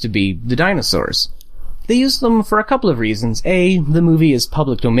supposed to be the dinosaurs. They used them for a couple of reasons. A, the movie is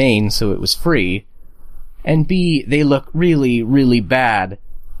public domain, so it was free, and B, they look really, really bad,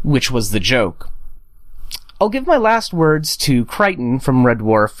 which was the joke. I'll give my last words to Crichton from Red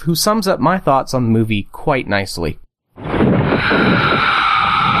Dwarf, who sums up my thoughts on the movie quite nicely. I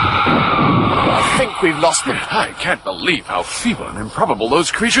think we've lost them. I can't believe how feeble and improbable those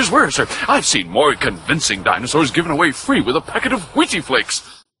creatures were, sir. I've seen more convincing dinosaurs given away free with a packet of Wheatie Flakes.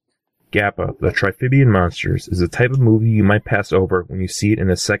 Gappa, the Triphibian Monsters, is a type of movie you might pass over when you see it in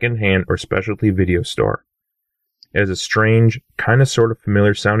a second-hand or specialty video store. It has a strange, kind of sort of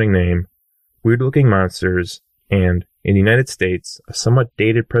familiar sounding name, weird-looking monsters, and, in the United States, a somewhat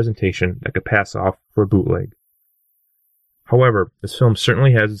dated presentation that could pass off for a bootleg. However, this film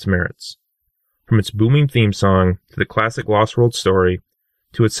certainly has its merits. From its booming theme song, to the classic Lost World story,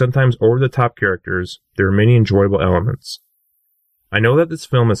 to its sometimes over-the-top characters, there are many enjoyable elements. I know that this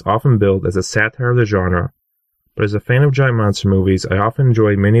film is often billed as a satire of the genre, but as a fan of giant monster movies, I often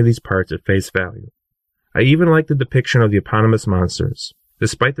enjoy many of these parts at face value. I even like the depiction of the eponymous monsters.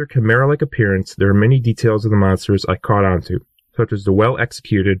 Despite their chimera-like appearance, there are many details of the monsters I caught onto, such as the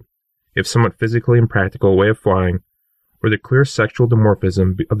well-executed, if somewhat physically impractical way of flying, or the clear sexual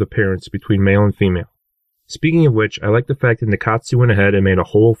dimorphism of the parents between male and female. Speaking of which, I like the fact that Nikatsu went ahead and made a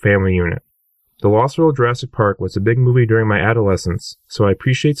whole family unit. The Lost World Jurassic Park was a big movie during my adolescence, so I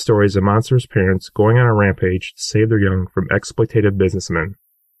appreciate stories of monstrous parents going on a rampage to save their young from exploitative businessmen.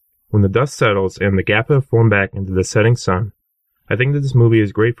 When the dust settles and the Gappa have flown back into the setting sun, I think that this movie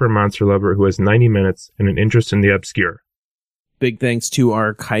is great for a monster lover who has 90 minutes and an interest in the obscure. Big thanks to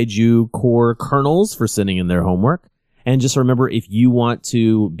our Kaiju Core Colonels for sending in their homework. And just remember, if you want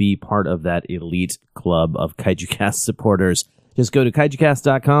to be part of that elite club of KaijuCast supporters, just go to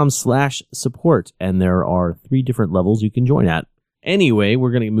kaijukast.com/support, and there are 3 different levels you can join at. Anyway,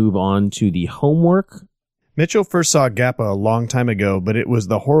 we're going to move on to the homework. Mitchell first saw Gappa a long time ago, but it was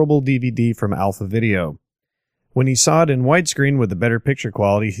the horrible DVD from Alpha Video. When he saw it in widescreen with the better picture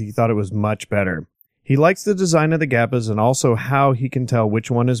quality, he thought it was much better. He likes the design of the Gappas and also how he can tell which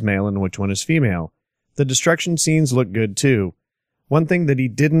one is male and which one is female. The destruction scenes look good too. One thing that he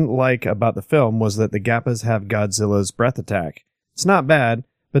didn't like about the film was that the Gappas have Godzilla's breath attack. It's not bad,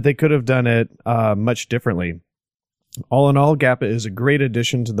 but they could have done it much differently. All in all, Gappa is a great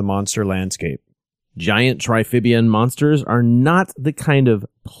addition to the monster landscape. Giant Triphibian monsters are not the kind of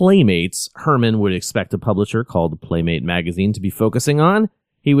playmates Herman would expect a publisher called Playmate Magazine to be focusing on.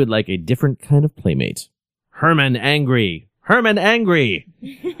 He would like a different kind of playmate. Herman angry! Herman angry!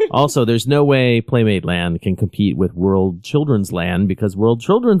 Also, there's no way Playmate Land can compete with World Children's Land because World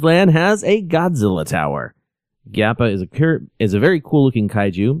Children's Land has a Godzilla tower. Gappa is a very cool looking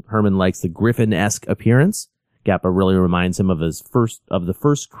kaiju. Herman likes the Griffin-esque appearance. Gappa really reminds him of the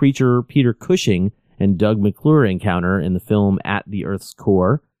first creature Peter Cushing and Doug McClure encounter in the film At the Earth's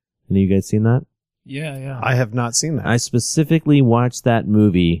Core. Any of you guys seen that? Yeah. I have not seen that. I specifically watched that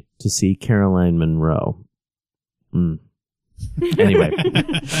movie to see Caroline Munro. Anyway.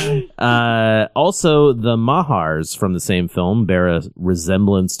 Also, the Mahars from the same film bear a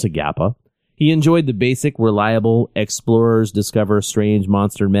resemblance to Gappa. He enjoyed the basic, reliable, explorers discover strange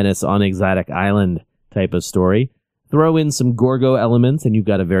monster menace on exotic island type of story. Throw in some Gorgo elements and you've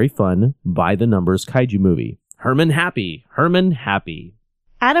got a very fun, by-the-numbers kaiju movie. Herman happy. Herman happy.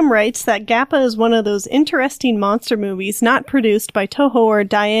 Adam writes that Gappa is one of those interesting monster movies not produced by Toho or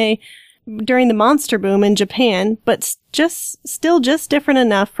Daiei, during the monster boom in Japan, but still just different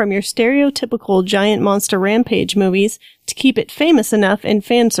enough from your stereotypical giant monster rampage movies to keep it famous enough in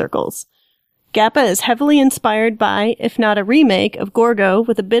fan circles. Gappa is heavily inspired by, if not a remake, of Gorgo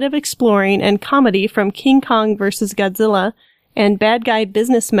with a bit of exploring and comedy from King Kong vs. Godzilla and bad guy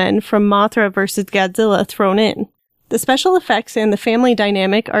businessmen from Mothra vs. Godzilla thrown in. The special effects and the family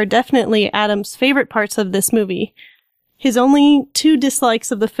dynamic are definitely Adam's favorite parts of this movie. His only 2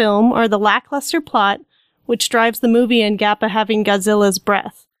 dislikes of the film are the lackluster plot, which drives the movie and Gappa having Godzilla's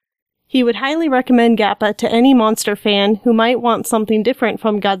breath. He would highly recommend Gappa to any monster fan who might want something different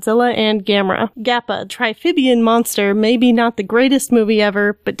from Godzilla and Gamera. Gappa, Triphibian Monster, may be not the greatest movie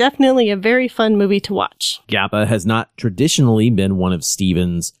ever, but definitely a very fun movie to watch. Gappa has not traditionally been one of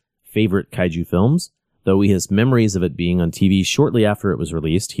Steven's favorite kaiju films, though he has memories of it being on TV shortly after it was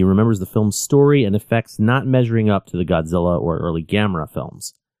released. He remembers the film's story and effects not measuring up to the Godzilla or early Gamera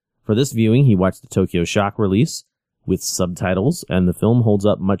films. For this viewing, he watched the Tokyo Shock release with subtitles, and the film holds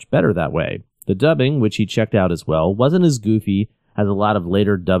up much better that way. The dubbing, which he checked out as well, wasn't as goofy as a lot of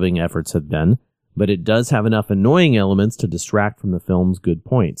later dubbing efforts have been, but it does have enough annoying elements to distract from the film's good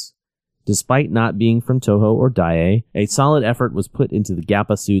points. Despite not being from Toho or Daiei, a solid effort was put into the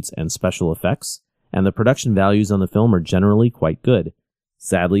Gappa suits and special effects, and the production values on the film are generally quite good.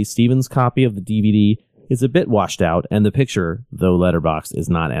 Sadly, Steven's copy of the DVD is a bit washed out, and the picture, though letterboxed, is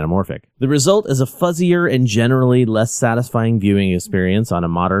not anamorphic. The result is a fuzzier and generally less satisfying viewing experience on a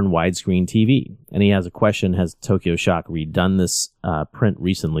modern widescreen TV. And he has a question, has Tokyo Shock redone this print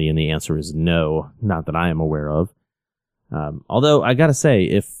recently? And the answer is no, not that I am aware of. Although, I gotta say,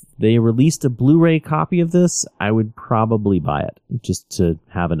 if they released a Blu-ray copy of this, I would probably buy it, just to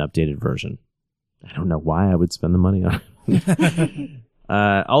have an updated version. I don't know why I would spend the money on it.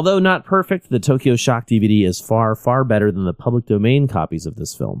 Although not perfect, the Tokyo Shock DVD is far, far better than the public domain copies of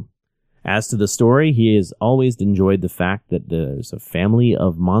this film. As to the story, he has always enjoyed the fact that there's a family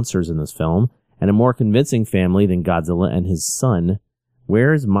of monsters in this film, and a more convincing family than Godzilla and his son.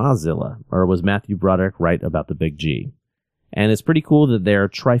 Where's Mozilla? Or was Matthew Broderick right about the big G? And it's pretty cool that they're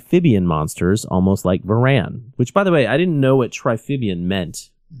Triphibian monsters, almost like Varan. Which, by the way, I didn't know what Triphibian meant.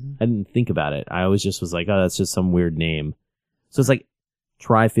 I didn't think about it. I always just was like, oh, that's just some weird name. So it's like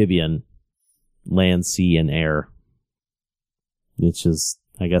Triphibian, land, sea, and air. It's just,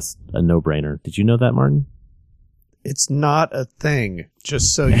 I guess, a no-brainer. Did you know that, Martin? It's not a thing,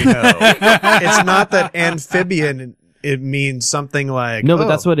 just so you know. It's not that amphibian, it means something like... No, but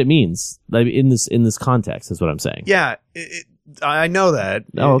that's what it means. Like, in this context, is what I'm saying. Yeah, I know that.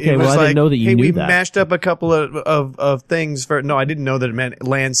 Oh, okay. Well, I didn't know that you knew that. We mashed up a couple of things for... No, I didn't know that it meant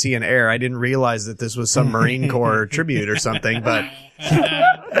land, sea, and air. I didn't realize that this was some Marine Corps tribute or something, but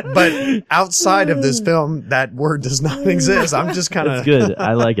outside of this film, that word does not exist. I'm just kind of... It's good.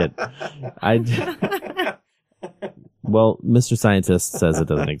 I like it. Well, Mr. Scientist says it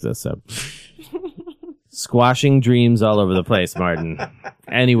doesn't exist, so... Squashing dreams all over the place, Martin.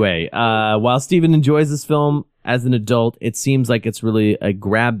 Anyway, while Steven enjoys this film as an adult, it seems like it's really a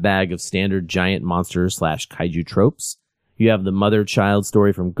grab bag of standard giant monster / kaiju tropes. You have the mother-child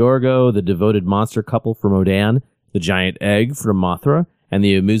story from Gorgo, the devoted monster couple from Odan, the giant egg from Mothra, and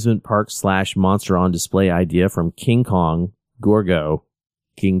the amusement park / monster on display idea from King Kong, Gorgo,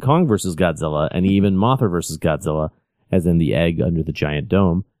 King Kong vs. Godzilla, and even Mothra vs. Godzilla, as in the egg under the giant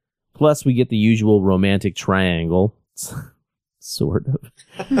dome. Plus, we get the usual romantic triangle, sort of,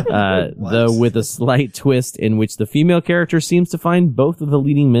 though with a slight twist in which the female character seems to find both of the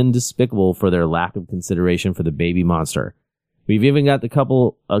leading men despicable for their lack of consideration for the baby monster. We've even got a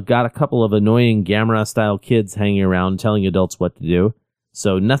couple of annoying Gamera-style kids hanging around telling adults what to do,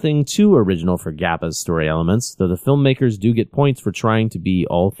 so nothing too original for Gappa's story elements, though the filmmakers do get points for trying to be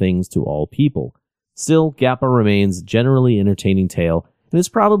all things to all people. Still, Gappa remains a generally entertaining tale, and is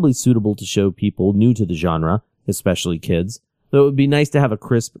probably suitable to show people new to the genre, especially kids, though it would be nice to have a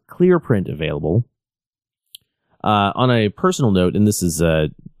crisp, clear print available. On a personal note, and this is,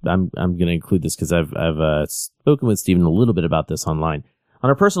 I'm going to include this because I've spoken with Steven a little bit about this online. On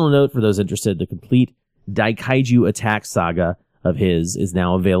a personal note, for those interested, the complete Daikaiju Attack saga of his is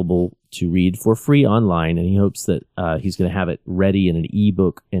now available to read for free online, and he hopes that he's going to have it ready in an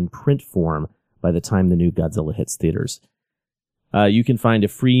ebook and print form by the time the new Godzilla hits theaters. You can find a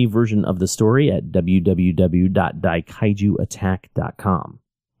free version of the story at www.daikaijuattack.com.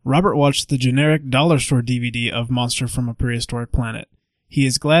 Robert watched the generic dollar store DVD of Monster from a Prehistoric Planet. He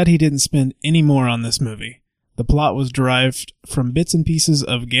is glad he didn't spend any more on this movie. The plot was derived from bits and pieces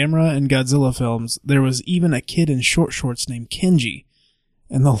of Gamera and Godzilla films. There was even a kid in short shorts named Kenji.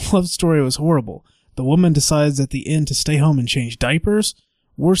 And the love story was horrible. The woman decides at the end to stay home and change diapers,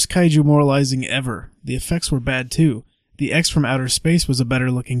 Worst kaiju moralizing ever. The effects were bad too. The X from outer space was a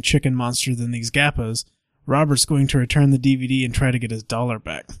better looking chicken monster than these Gappas. Robert's going to return the DVD and try to get his dollar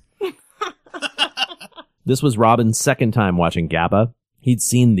back. This was Robin's second time watching Gappa. He'd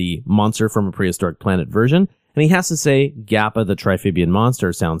seen the Monster from a Prehistoric Planet version, and he has to say Gappa the Triphibian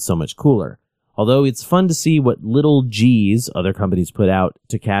Monster sounds so much cooler. Although it's fun to see what little G's other companies put out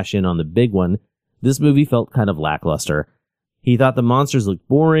to cash in on the big one, this movie felt kind of lackluster. He thought the monsters looked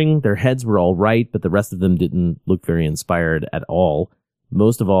boring, their heads were all right, but the rest of them didn't look very inspired at all.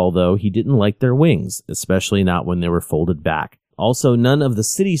 Most of all, though, he didn't like their wings, especially not when they were folded back. Also, none of the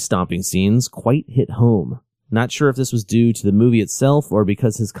city stomping scenes quite hit home. Not sure if this was due to the movie itself or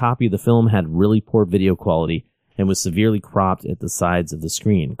because his copy of the film had really poor video quality and was severely cropped at the sides of the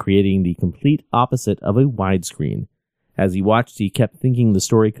screen, creating the complete opposite of a widescreen. As he watched, he kept thinking the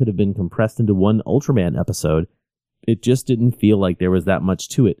story could have been compressed into one Ultraman episode. It just didn't feel like there was that much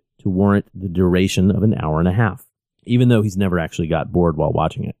to it to warrant the duration of an hour and a half, even though he's never actually got bored while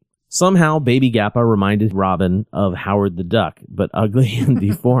watching it. Somehow, Baby Gappa reminded Robin of Howard the Duck, but ugly and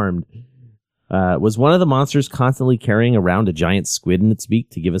deformed. Was one of the monsters constantly carrying around a giant squid in its beak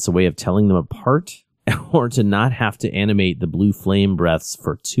to give us a way of telling them apart? Or to not have to animate the blue flame breaths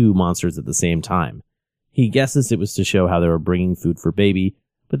for two monsters at the same time? He guesses it was to show how they were bringing food for Baby,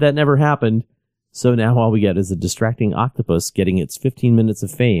 but that never happened. So now all we get is a distracting octopus getting its 15 minutes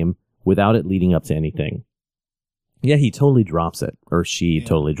of fame without it leading up to anything. Yeah, he totally drops it. Or she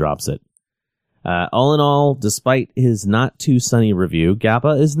totally drops it. All in all, despite his not too sunny review,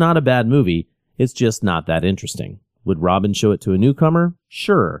 Gappa is not a bad movie. It's just not that interesting. Would Robin show it to a newcomer?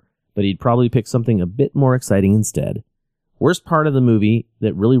 Sure, but he'd probably pick something a bit more exciting instead. Worst part of the movie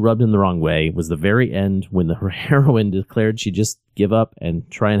that really rubbed him the wrong way was the very end when the heroine declared she'd just give up and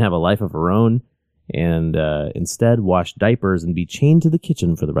try and have a life of her own and instead wash diapers and be chained to the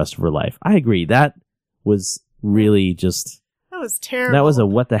kitchen for the rest of her life. I agree. That was really just... That was terrible. That was a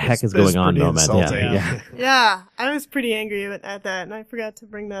what the heck is going on moment. Yeah, I was pretty angry at that, and I forgot to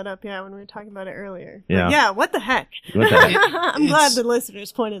bring that up, when we were talking about it earlier. Yeah. But yeah, what the heck? What the heck? I'm glad the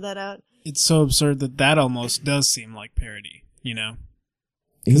listeners pointed that out. It's so absurd that almost does seem like parody, you know?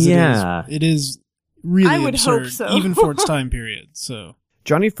 Yeah. It is really I would absurd, hope so. even for its time period, so...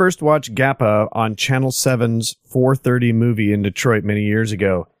 Johnny first watched Gappa on Channel 7's 4:30 movie in Detroit many years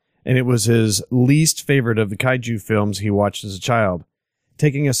ago, and it was his least favorite of the kaiju films he watched as a child.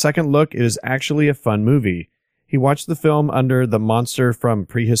 Taking a second look, it is actually a fun movie. He watched the film under the Monster from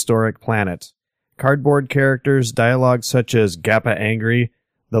Prehistoric Planet. Cardboard characters, dialogue such as Gappa angry,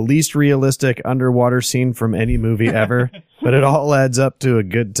 the least realistic underwater scene from any movie ever, but it all adds up to a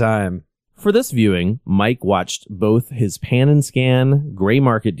good time. For this viewing, Mike watched both his Pan and Scan Gray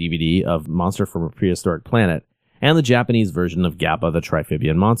Market DVD of Monster from a Prehistoric Planet and the Japanese version of Gappa the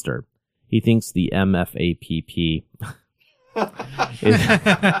Triphibian Monster. He thinks the MFAPP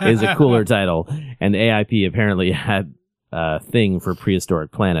is a cooler title, and AIP apparently had a thing for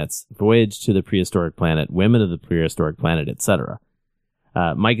prehistoric planets, Voyage to the Prehistoric Planet, Women of the Prehistoric Planet, etc.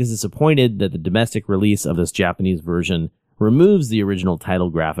 Mike is disappointed that the domestic release of this Japanese version removes the original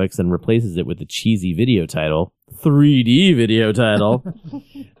title graphics and replaces it with a cheesy video title, 3D video title,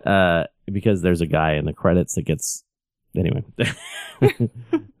 because there's a guy in the credits that gets, anyway,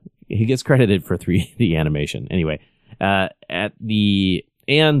 he gets credited for 3D animation. Anyway, and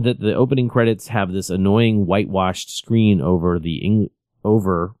that the opening credits have this annoying whitewashed screen over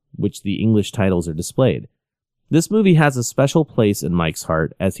which the English titles are displayed. This movie has a special place in Mike's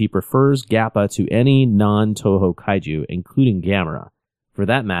heart, as he prefers Gappa to any non-Toho kaiju, including Gamera. For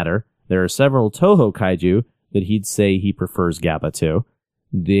that matter, there are several Toho kaiju that he'd say he prefers Gappa to.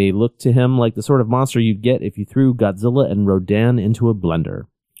 They look to him like the sort of monster you'd get if you threw Godzilla and Rodan into a blender.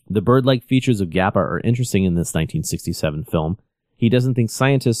 The bird-like features of Gappa are interesting in this 1967 film. He doesn't think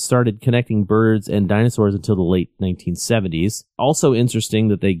scientists started connecting birds and dinosaurs until the late 1970s. Also interesting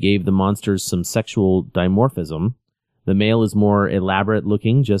that they gave the monsters some sexual dimorphism. The male is more elaborate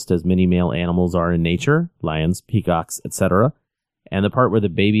looking, just as many male animals are in nature, lions, peacocks, etc. And the part where the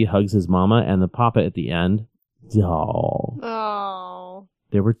baby hugs his mama and the papa at the end, Oh.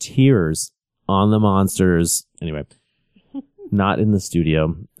 There were tears on the monsters. Anyway. Not in the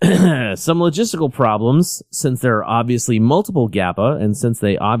studio. Some logistical problems, since there are obviously multiple Gappa, and since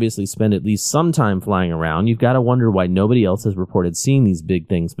they obviously spend at least some time flying around, you've got to wonder why nobody else has reported seeing these big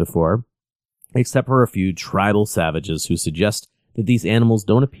things before, except for a few tribal savages who suggest that these animals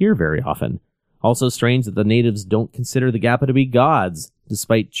don't appear very often. Also strange that the natives don't consider the Gappa to be gods,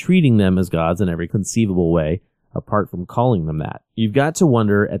 despite treating them as gods in every conceivable way, apart from calling them that. You've got to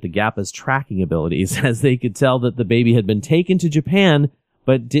wonder at the Gappa's tracking abilities, as they could tell that the baby had been taken to Japan,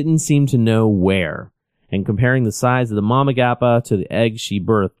 but didn't seem to know where. And comparing the size of the mama Gappa to the egg she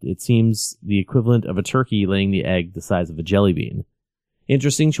birthed, it seems the equivalent of a turkey laying the egg the size of a jelly bean.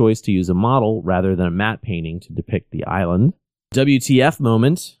 Interesting choice to use a model rather than a matte painting to depict the island. WTF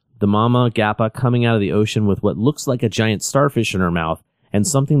moment, the mama Gappa coming out of the ocean with what looks like a giant starfish in her mouth and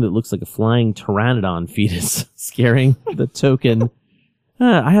something that looks like a flying pteranodon fetus scaring the token.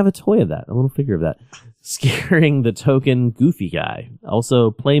 I have a toy of that, a little figure of that. Scaring the token goofy guy. Also,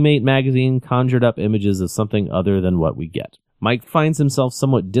 Playmate magazine conjured up images of something other than what we get. Mike finds himself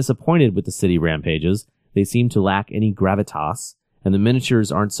somewhat disappointed with the city rampages. They seem to lack any gravitas, and the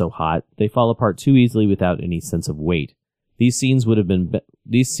miniatures aren't so hot. They fall apart too easily without any sense of weight. These scenes would have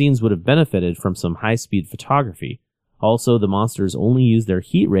benefited from some high-speed photography. Also, the monsters only use their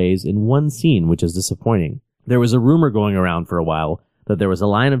heat rays in one scene, which is disappointing. There was a rumor going around for a while that there was a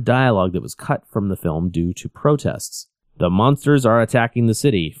line of dialogue that was cut from the film due to protests. The monsters are attacking the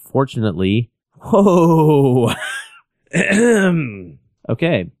city. Fortunately, whoa!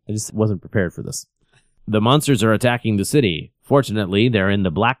 Okay, I just wasn't prepared for this. The monsters are attacking the city. Fortunately, they're in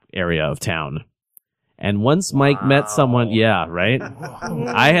the black area of town. And once Mike met someone, yeah, right?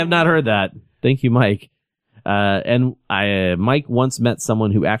 I have not heard that. Thank you, Mike. Mike once met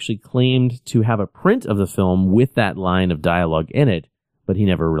someone who actually claimed to have a print of the film with that line of dialogue in it, but he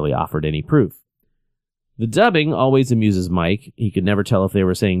never really offered any proof. The dubbing always amuses Mike. He could never tell if they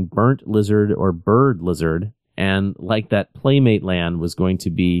were saying burnt lizard or bird lizard, and like that Playmate land was going to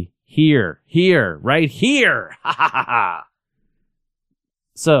be here, right here! Ha ha ha ha!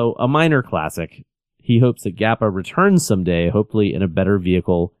 So, a minor classic. He hopes that Gappa returns someday, hopefully in a better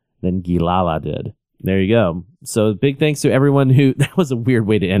vehicle than Gilala did. There you go. So big thanks to everyone who, that was a weird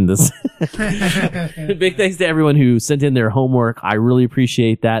way to end this. Big thanks to everyone who sent in their homework. I really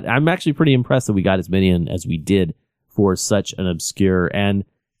appreciate that. I'm actually pretty impressed that we got as many in as we did for such an obscure and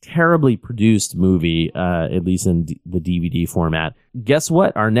terribly produced movie, at least in the DVD format. Guess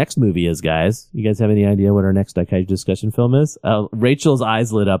what our next movie is, guys? You guys have any idea what our next Daikaiju discussion film is? Rachel's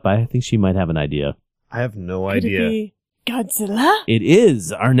eyes lit up. I think she might have an idea. I have no Could idea. it be Godzilla? It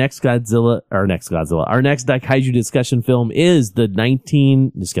is our next Daikaiju discussion film is the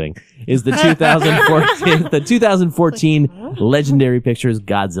 2014 Legendary Pictures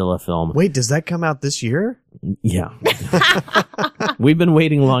Godzilla film. Wait, does that come out this year? Yeah. We've been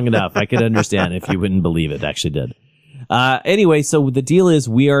waiting long enough. I could understand if you wouldn't believe it actually did. Anyway, so the deal is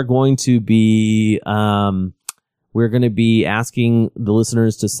we are going to be asking the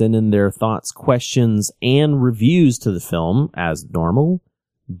listeners to send in their thoughts, questions, and reviews to the film, as normal,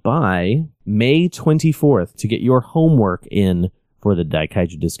 by May 24th to get your homework in for the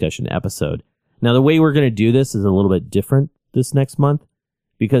Daikaiju discussion episode. Now, the way we're going to do this is a little bit different this next month,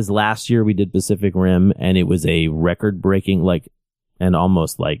 because last year we did Pacific Rim, and it was a record-breaking, and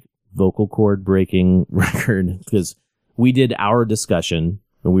almost vocal cord-breaking record, because we did our discussion,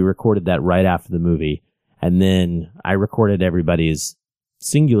 and we recorded that right after the movie. And then I recorded everybody's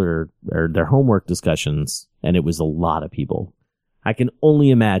singular or their homework discussions, and it was a lot of people. I can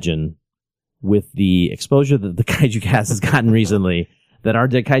only imagine with the exposure that the Kaiju Cast has gotten recently that our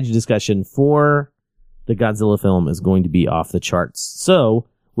Kaiju discussion for the Godzilla film is going to be off the charts. So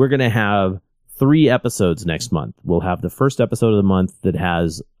we're going to have 3 episodes next month. We'll have the first episode of the month that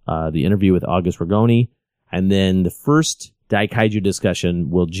has the interview with August Ragoni, and then the first Daikaiju discussion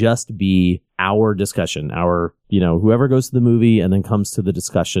will just be our discussion, whoever goes to the movie and then comes to the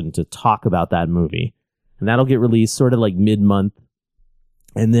discussion to talk about that movie. And that'll get released sort of like mid-month.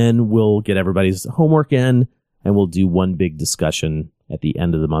 And then we'll get everybody's homework in and we'll do one big discussion at the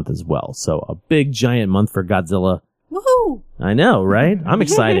end of the month as well. So a big giant month for Godzilla. Woohoo! I know, right? I'm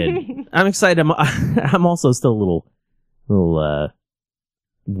excited. I'm also still a little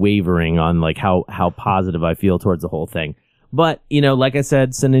wavering on how positive I feel towards the whole thing. But, like I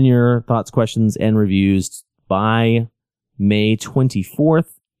said, send in your thoughts, questions, and reviews by May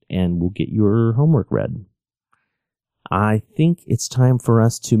 24th, and we'll get your homework read. I think it's time for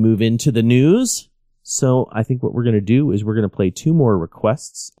us to move into the news. So I think what we're going to do is we're going to play 2 more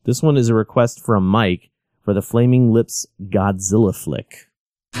requests. This one is a request from Mike for the Flaming Lips Godzilla flick.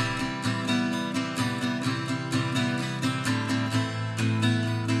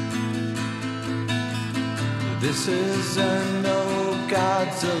 This is a no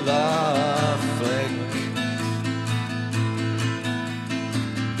Godzilla flick.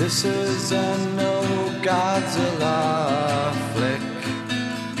 This is a no Godzilla flick.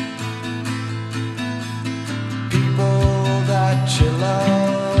 People that you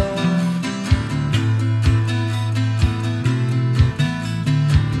love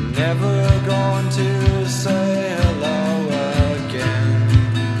never going to say hello again.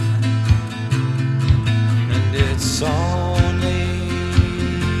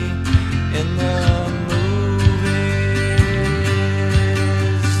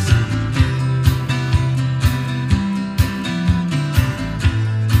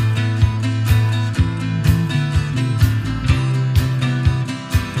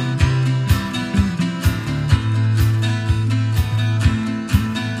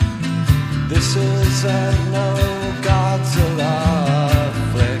 This is a no Godzilla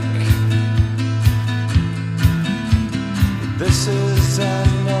flick. This is a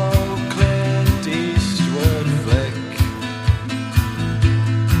no Clint Eastwood flick.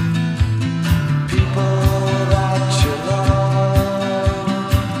 People that you love,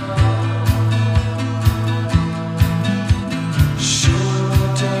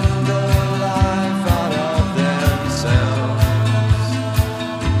 shooting the life out of themselves.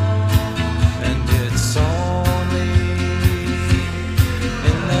 And it's only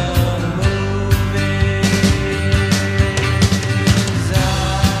in the movies.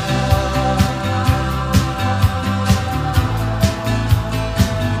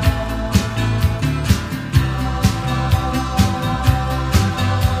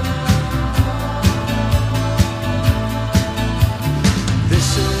 This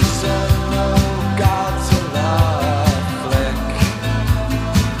is a no Godzilla flick.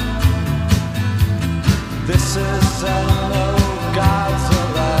 This is a no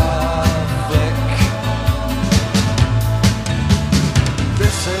Godzilla flick.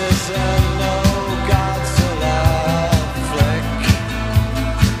 This is a no Godzilla flick.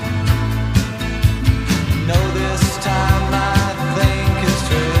 No, this time I think it's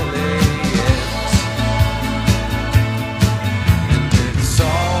really it. And it's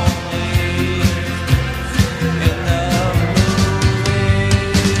only in the movies.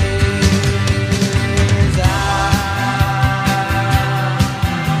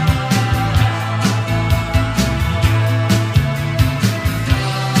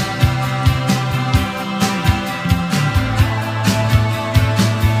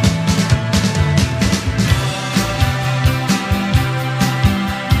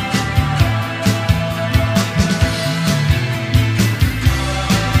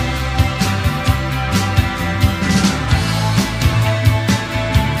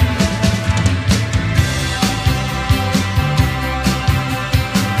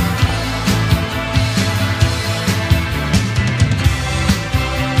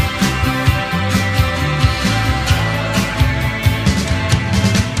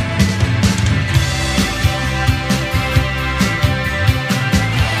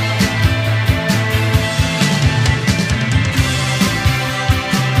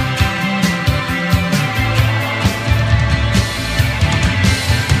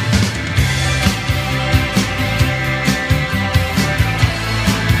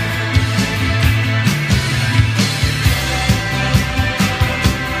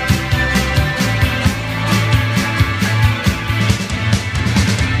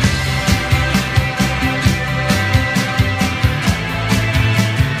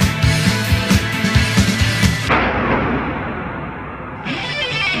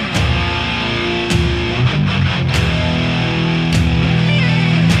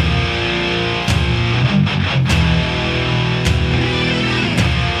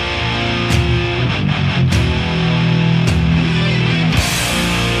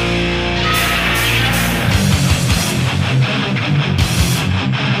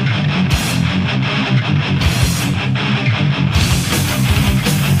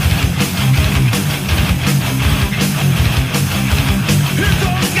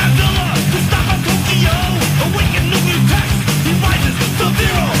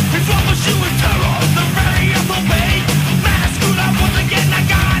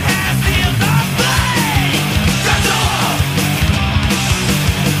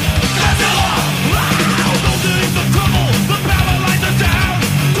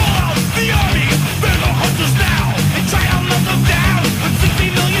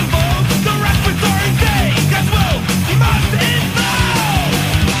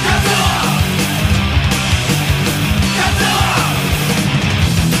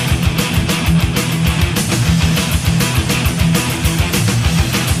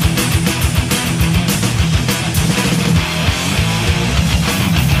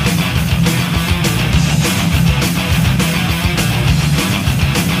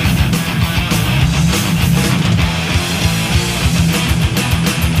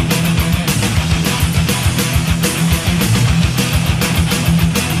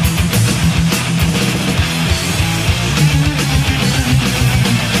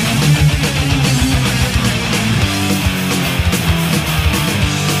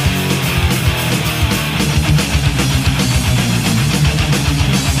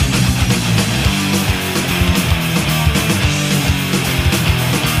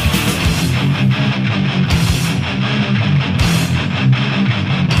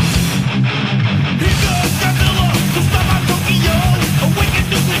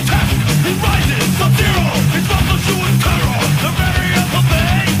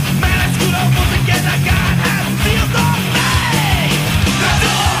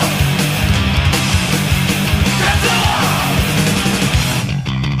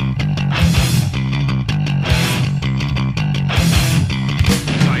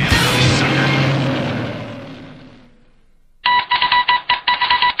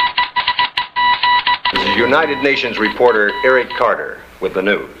 United Nations reporter Eric Carter with the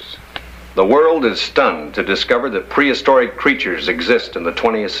news. The world is stunned to discover that prehistoric creatures exist in the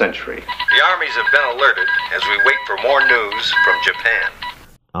 20th century. The armies have been alerted as we wait for more news from Japan.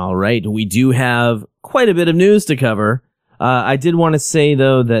 All right, we do have quite a bit of news to cover. I did want to say,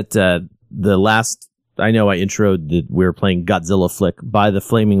 though, that the last... I know I introed that we were playing Godzilla Flick by the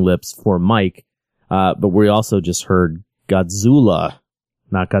Flaming Lips for Mike, but we also just heard Godzilla,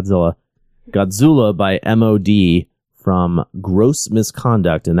 not Godzilla, Godzilla by M.O.D. from Gross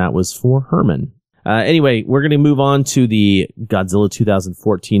Misconduct, and that was for Herman. Anyway, we're going to move on to the Godzilla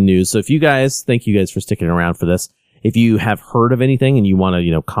 2014 news. So if you guys, thank you guys for sticking around for this. If you have heard of anything and you want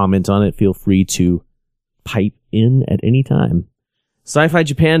to, comment on it, feel free to pipe in at any time.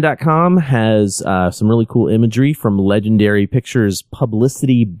 SciFiJapan.com has some really cool imagery from Legendary Pictures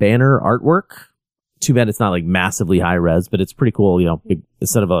publicity banner artwork. Too bad it's not like massively high res, but it's pretty cool.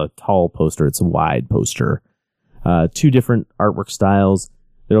 Instead of a tall poster, it's a wide poster. 2 different artwork styles.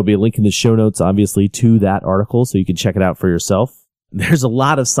 There'll be a link in the show notes, obviously, to that article, so you can check it out for yourself. There's a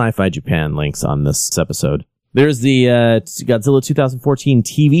lot of Sci-Fi Japan links on this episode. There's the Godzilla 2014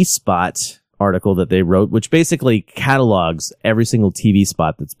 TV spot article that they wrote, which basically catalogs every single TV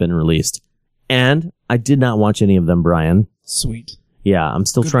spot that's been released. And I did not watch any of them, Brian. Sweet. Yeah, I'm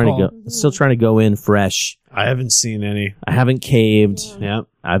still trying to go in fresh. I haven't seen any. I haven't caved. Yeah.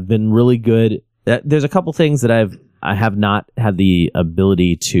 I've been really good. There's a couple things that I have not had the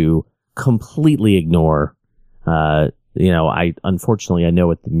ability to completely ignore. Unfortunately I know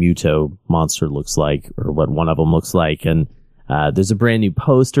what the Muto monster looks like, or what one of them looks like, and there's a brand new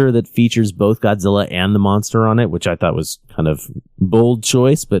poster that features both Godzilla and the monster on it, which I thought was kind of bold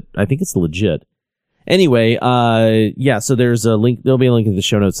choice, but I think it's legit. Anyway, so there's a link. There'll be a link in the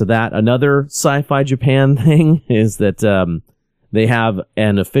show notes to that. Another Sci-Fi Japan thing is that they have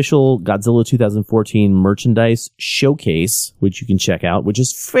an official Godzilla 2014 merchandise showcase, which you can check out, which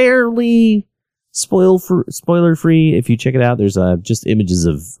is fairly spoiler free. If you check it out, there's just images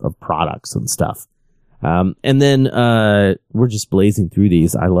of products and stuff. And then we're just blazing through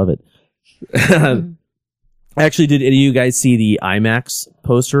these. I love it. Actually, did any of you guys see the IMAX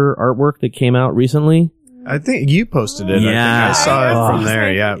poster artwork that came out recently? I think you posted it. Yeah. I saw it from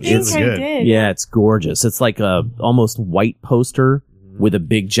there. Yeah, it's good. Yeah, it's gorgeous. It's like a almost white poster with a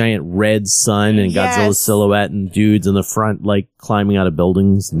big giant red sun and Godzilla's silhouette and dudes in the front like climbing out of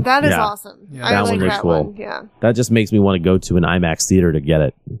buildings. That is awesome. Yeah. I That like one looks that cool. one. Yeah. That just makes me want to go to an IMAX theater to get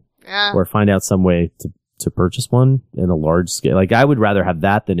it. Yeah. Or find out some way to purchase one in a large scale. Like, I would rather have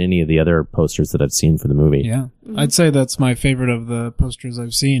that than any of the other posters that I've seen for the movie. Yeah. I'd say that's my favorite of the posters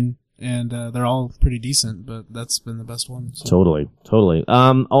I've seen, and they're all pretty decent, but that's been the best one. So. Totally.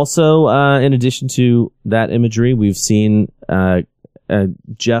 Also, in addition to that imagery, we've seen,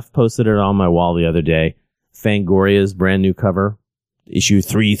 Jeff posted it on my wall the other day, Fangoria's brand new cover. Issue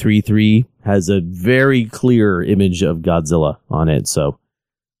 333 has a very clear image of Godzilla on it, so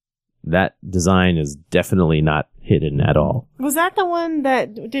that design is definitely not hidden at all. Was that the one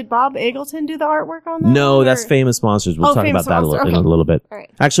that did Bob Eggleton do the artwork on that? No, one, that's Famous Monsters. We'll talk about that in a little bit. All right.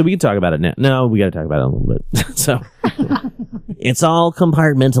 Actually, we can talk about it now. No, we got to talk about it in a little bit. So it's all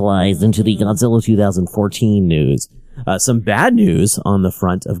compartmentalized into the Godzilla 2014 news. Some bad news on the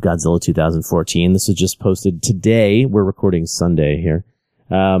front of Godzilla 2014. This was just posted today. We're recording Sunday here.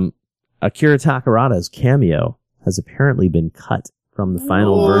 Akira Takarada's cameo has apparently been cut from the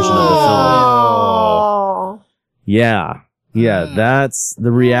final version of the film. Yeah, that's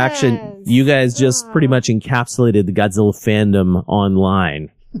the reaction. Yes. You guys just pretty much encapsulated the Godzilla fandom online.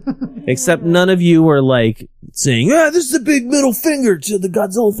 Except none of you were like saying, this is a big middle finger to the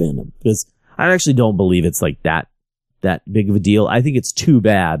Godzilla fandom. Because I actually don't believe it's like that big of a deal. I think it's too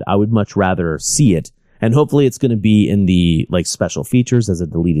bad. I would much rather see it. And hopefully it's going to be in the like special features as a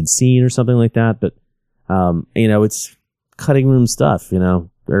deleted scene or something like that. But, it's cutting room stuff, or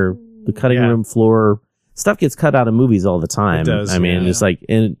the cutting room floor stuff gets cut out of movies all the time. It does, it's like,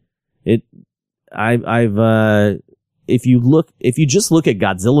 and if you just look at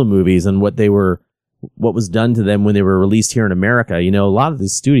Godzilla movies and what was done to them when they were released here in America, a lot of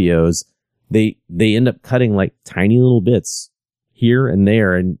these studios, they end up cutting like tiny little bits here and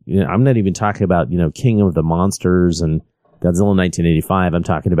there. And I'm not even talking about, King of the Monsters and Godzilla 1985. I'm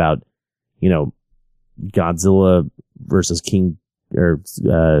talking about, Godzilla versus King, or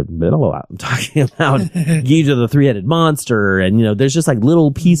I'm talking about Ghidorah the Three-Headed Monster, and there's just like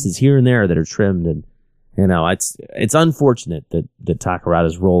little pieces here and there that are trimmed, and it's unfortunate that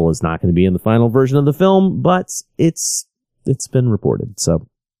Takarada's role is not going to be in the final version of the film, but it's been reported. So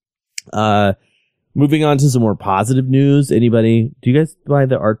Moving on to some more positive news. Anybody, do you guys buy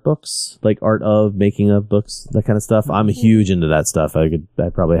the art books? Like art of, making of books, that kind of stuff? I'm huge into that stuff. I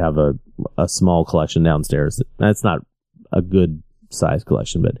probably have a small collection downstairs. That's not a good size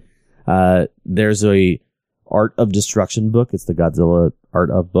collection, but there's a Art of Destruction book. It's the Godzilla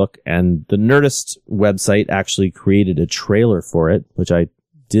Art of book. And the Nerdist website actually created a trailer for it, which I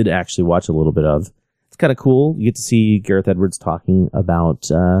did actually watch a little bit of. It's kind of cool. You get to see Gareth Edwards talking about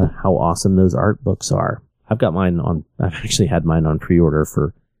how awesome those art books are. I've actually had mine on pre-order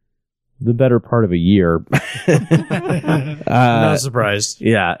for the better part of a year. Not surprised.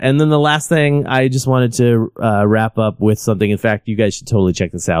 Yeah. And then the last thing, I just wanted to wrap up with something. In fact, you guys should totally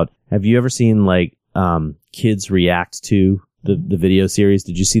check this out. Have you ever seen like kids react to the video series?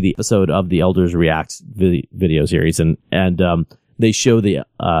 Did you see the episode of the Elders React video series? And they show the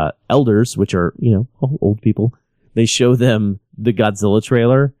elders, which are, old people. They show them the Godzilla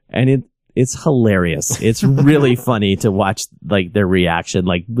trailer, and it's hilarious. It's really funny to watch, like, their reaction.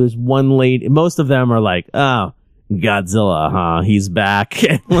 Like, there's one lady, most of them are like, oh, Godzilla, huh? He's back.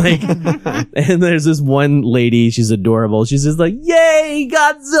 And like, and there's this one lady, she's adorable. She's just like, yay,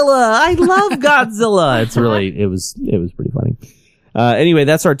 Godzilla! I love Godzilla! It was pretty funny. Anyway,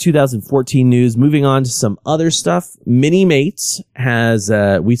 that's our 2014 news. Moving on to some other stuff. Minimates has,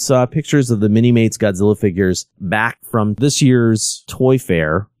 we saw pictures of the Minimates Godzilla figures back from this year's Toy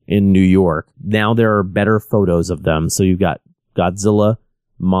Fair in New York. Now there are better photos of them. So you've got Godzilla,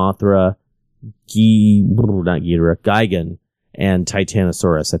 Mothra, Gigan, and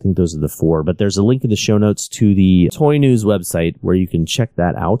Titanosaurus. I think those are the four. But there's a link in the show notes to the Toy News website where you can check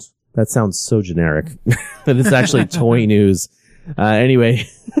that out. That sounds so generic, but it's actually Toy News. Anyway,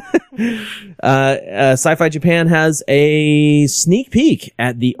 Sci-Fi Japan has a sneak peek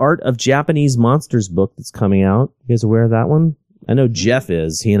at the Art of Japanese Monsters book that's coming out. You guys aware of that one? I know Jeff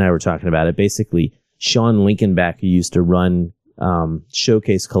is. He and I were talking about it. Basically, Sean Lincolnback, who used to run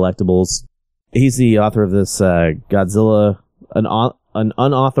Showcase Collectibles, he's the author of this Godzilla, an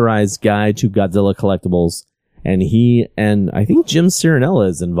unauthorized guide to Godzilla collectibles, and he and I think Jim Cirinella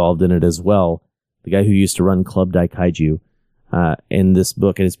is involved in it as well. The guy who used to run Club Daikaiju. In this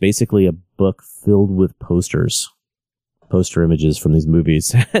book, and it's basically a book filled with poster images from these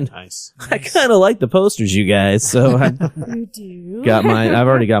movies. And nice. I kind of like the posters, you guys. So You do? got mine. I've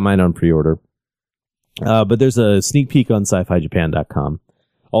already got mine on pre-order. But there's a sneak peek on sci-fijapan.com.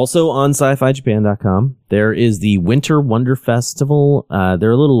 Also on sci-fijapan.com, there is the Winter Wonder Festival.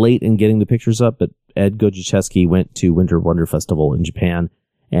 They're a little late in getting the pictures up, but Ed Godziszewski went to Winter Wonder Festival in Japan,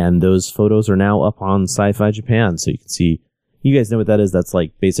 and those photos are now up on Sci-Fi Japan, so you can see. You guys know what that is? That's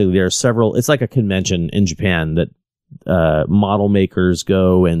like, basically there are several, it's like a convention in Japan that model makers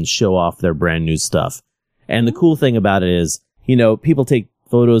go and show off their brand new stuff. And the cool thing about it is, people take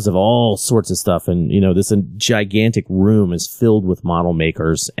photos of all sorts of stuff, and, this gigantic room is filled with model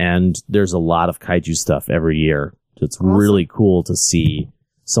makers, and there's a lot of kaiju stuff every year. So it's really cool to see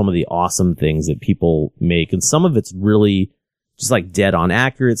some of the awesome things that people make, and some of it's really just like dead on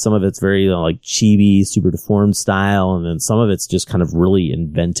accurate. Some of it's very like chibi, super deformed style. And then some of it's just kind of really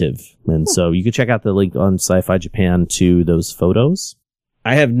inventive. And so you can check out the link on Sci-Fi Japan to those photos.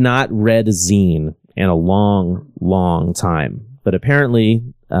 I have not read a zine in a long, long time, but apparently,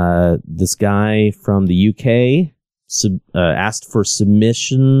 this guy from the UK, asked for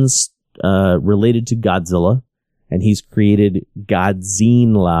submissions, related to Godzilla, and he's created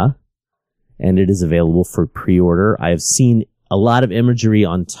Godzilla, and it is available for pre-order. I have seen a lot of imagery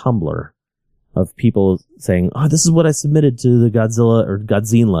on Tumblr of people saying, oh, this is what I submitted to the Godzilla or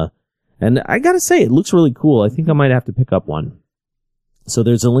Godzilla. And I gotta say, it looks really cool. I think I might have to pick up one. So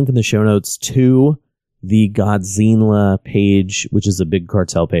there's a link in the show notes to the Godzilla page, which is a Big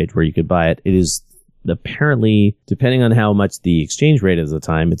Cartel page where you could buy it. It is apparently, depending on how much the exchange rate is at the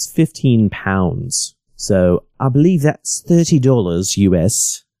time, it's £15. So I believe that's $30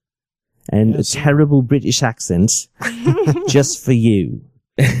 US. And a terrible British accent just for you.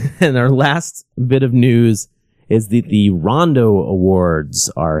 And our last bit of news is that the Rondo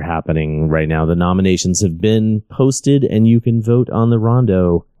Awards are happening right now. The nominations have been posted, and you can vote on the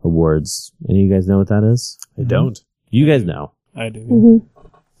Rondo Awards. Any of you guys know what that is? I don't. You guys know. I do.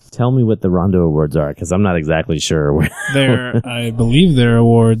 Tell me what the Rondo Awards are, because I'm not exactly sure. I believe they're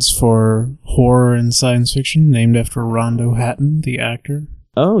awards for horror and science fiction, named after Rondo Hatton, the actor.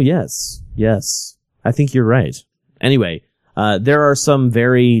 Oh, yes. Yes. I think you're right. Anyway, there are some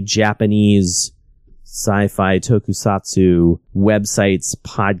very Japanese sci-fi tokusatsu websites,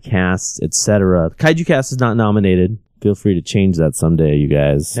 podcasts, etc. KaijuCast is not nominated. Feel free to change that someday, you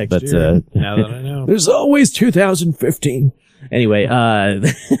guys. Next year. Now that I know. There's always 2015. Anyway,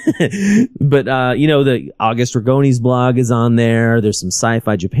 but the August Ragoni's blog is on there. There's some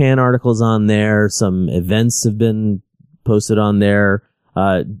Sci-Fi Japan articles on there. Some events have been posted on there.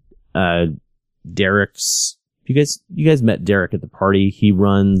 Derek's, you guys met Derek at the party. He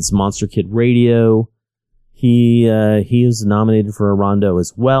runs Monster Kid Radio. He is nominated for a Rondo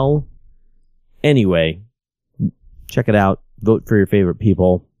as well. Anyway, check it out. Vote for your favorite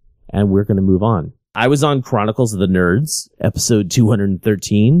people, and we're going to move on. I was on Chronicles of the Nerds, episode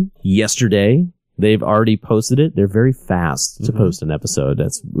 213, yesterday. They've already posted it. They're very fast to post an episode.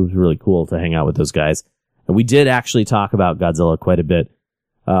 It was really cool to hang out with those guys. And we did actually talk about Godzilla quite a bit.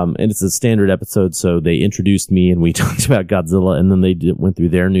 And it's a standard episode, so they introduced me and we talked about Godzilla, and then they went through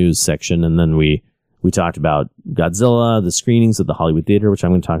their news section, and then we talked about Godzilla, the screenings at the Hollywood Theater, which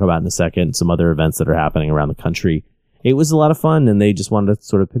I'm going to talk about in a second, some other events that are happening around the country. It was a lot of fun, and they just wanted to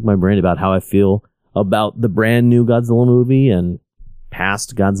sort of pick my brain about how I feel about the brand new Godzilla movie and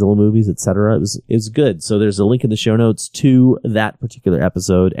past Godzilla movies, etc. It was good. So there's a link in the show notes to that particular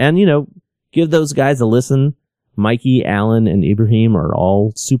episode. And, give those guys a listen. Mikey, Alan, and Ibrahim are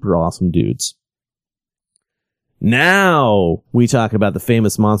all super awesome dudes. Now we talk about the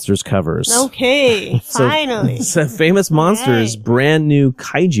Famous Monsters covers. Okay, finally. So Famous Monsters brand new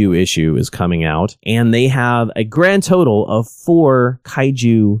kaiju issue is coming out, and they have a grand total of 4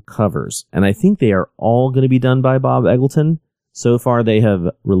 kaiju covers. And I think they are all going to be done by Bob Eggleton. So far they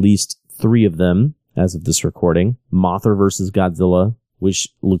have released 3 of them as of this recording. Mothra vs. Godzilla, which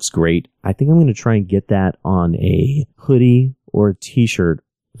looks great. I think I'm going to try and get that on a hoodie or a t-shirt.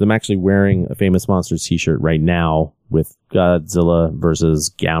 I'm actually wearing a Famous Monsters t-shirt right now with Godzilla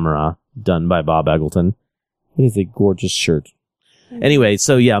versus Gamera done by Bob Eggleton. It is a gorgeous shirt. Anyway,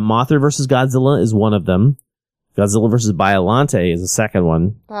 so yeah, Mothra vs. Godzilla is one of them. Godzilla vs. Biollante is the second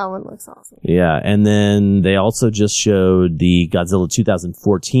one. That one looks awesome. Yeah, and then they also just showed the Godzilla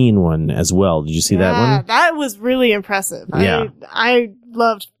 2014 one as well. Did you see that one? That was really impressive. Yeah. I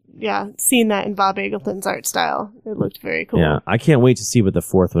loved seeing that in Bob Eggleton's art style. It looked very cool. Yeah, I can't wait to see what the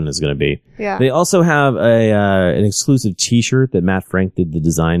 4th one is going to be. Yeah. They also have an exclusive t-shirt that Matt Frank did the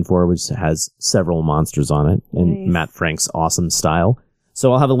design for, which has several monsters on it, and Matt Frank's awesome style.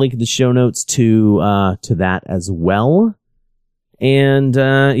 So I'll have a link in the show notes to that as well. And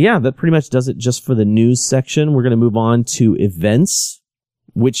that pretty much does it just for the news section. We're going to move on to events,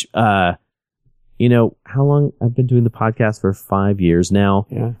 which how long I've been doing the podcast for 5 years now.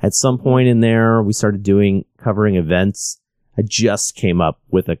 Yeah. At some point in there, we started covering events. I just came up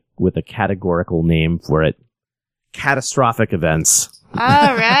with a categorical name for it. Catastrophic events.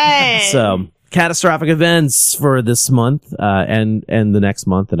 All right. So catastrophic events for this month, and the next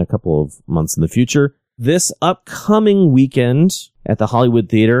month and a couple of months in the future. This upcoming weekend at the Hollywood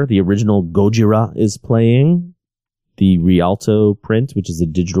Theater, the original Gojira is playing. The Rialto print, which is a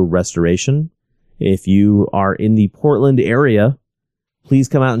digital restoration. If you are in the Portland area, please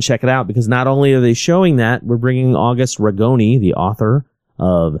come out and check it out, because not only are they showing that, we're bringing August Ragoni, the author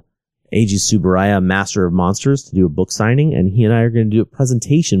of Eiji Tsuburaya, Master of Monsters, to do a book signing, and he and I are going to do a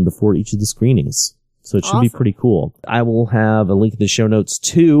presentation before each of the screenings. So it should be pretty cool. I will have a link in the show notes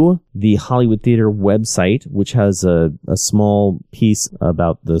to the Hollywood Theater website, which has a small piece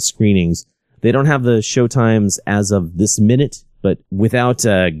about the screenings. They don't have the show times as of this minute, but without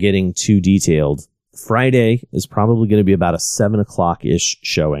getting too detailed, Friday is probably going to be about a 7 o'clock-ish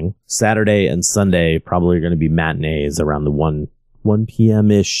showing. Saturday and Sunday probably are going to be matinees around the 1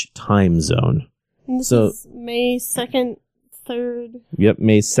 p.m.-ish time zone. And this is May 2nd, 3rd. Yep,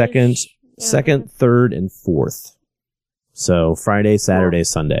 May 2nd, 2nd, 3rd, and 4th. So Friday, Saturday,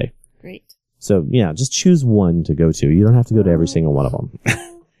 Sunday. Great. So yeah, just choose one to go to. You don't have to go to every single one of them.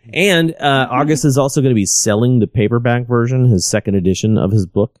 And August is also going to be selling the paperback version, his 2nd edition of his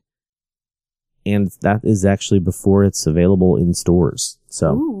book. And that is actually before it's available in stores.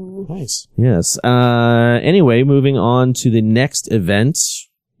 So Ooh. Nice. Yes. Anyway, moving on to the next event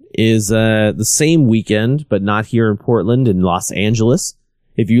is the same weekend, but not here in Portland, in Los Angeles.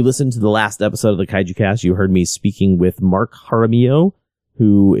 If you listened to the last episode of the Kaiju Cast, you heard me speaking with Mark Jaramillo,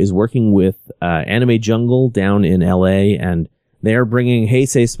 who is working with Anime Jungle down in LA, and they're bringing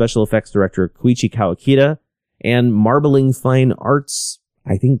Heisei special effects director Koichi Kawakita and Marbling Fine Arts,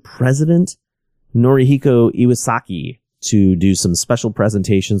 I think, president Norihiko Iwasaki to do some special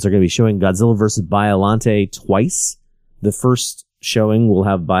presentations. They're going to be showing Godzilla vs. Biollante twice. The first showing will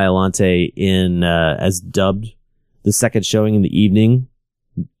have Biollante in as dubbed. The second showing in the evening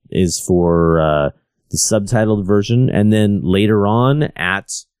is for the subtitled version. And then later on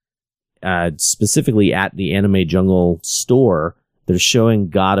at specifically at the Anime Jungle store, they're showing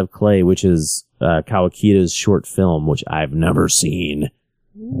God of Clay, which is Kawakita's short film, which I've never seen.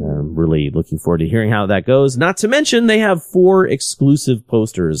 I'm really looking forward to hearing how that goes. Not to mention, they have 4 exclusive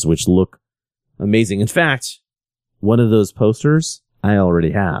posters, which look amazing. In fact, one of those posters I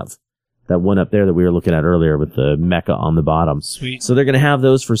already have. That one up there that we were looking at earlier with the mecha on the bottom. Sweet. So they're going to have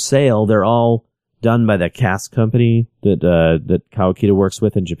those for sale. They're all done by the cast company that Kawakita works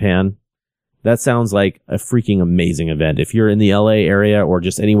with in Japan. That sounds like a freaking amazing event. If you're in the LA area or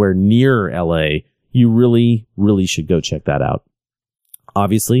just anywhere near LA, you really, really should go check that out.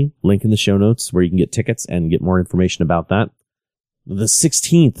 Obviously, link in the show notes where you can get tickets and get more information about that. The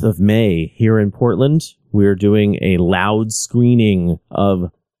 16th of May here in Portland, we're doing a loud screening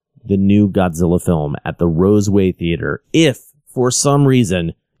of the new Godzilla film at the Roseway Theater. If, for some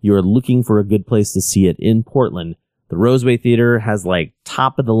reason, you're looking for a good place to see it in Portland, the Roseway Theater has like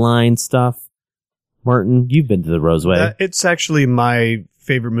top of the line stuff. Martin, you've been to the Roseway. It's actually my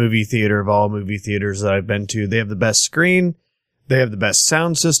favorite movie theater of all movie theaters that I've been to. They have the best screen. They have the best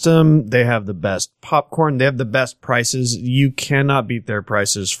sound system. They have the best popcorn. They have the best prices. You cannot beat their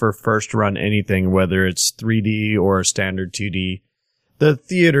prices for first run anything, whether it's 3D or standard 2D. The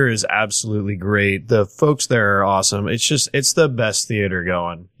theater is absolutely great. The folks there are awesome. It's the best theater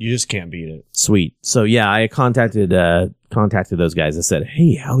going. You just can't beat it. Sweet. So yeah, I contacted those guys. I said,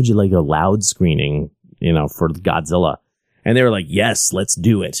 hey, how would you like a loud screening, for Godzilla? And they were like, yes, let's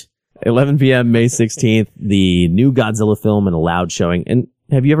do it. 11 p.m. May 16th, the new Godzilla film and a loud showing. And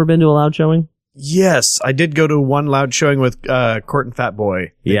have you ever been to a loud showing? Yes, I did go to one loud showing with Court and Fat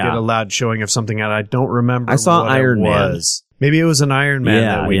Boy. They did a loud showing of something, and I don't remember. I saw what Iron it Man. was. Maybe it was an Iron Man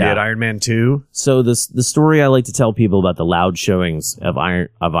that we did. Iron Man 2. So the story I like to tell people about the loud showings of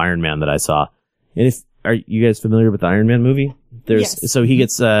Iron Man that I saw. And are you guys familiar with the Iron Man movie? Yes. So he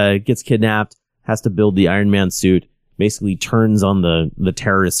gets kidnapped, has to build the Iron Man suit, basically turns on the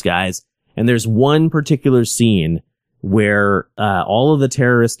terrorist guys. And there's one particular scene where all of the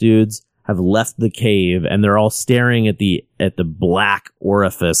terrorist dudes have left the cave and they're all staring at the black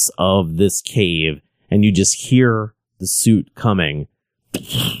orifice of this cave, and you just hear the suit coming.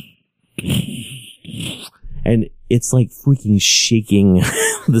 And it's like freaking shaking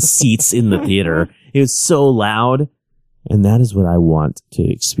the seats in the theater. It was so loud. And that is what I want to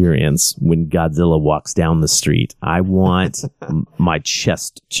experience when Godzilla walks down the street. I want my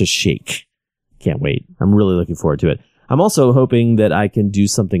chest to shake. Can't wait. I'm really looking forward to it. I'm also hoping that I can do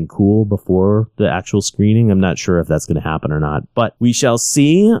something cool before the actual screening. I'm not sure if that's going to happen or not, but we shall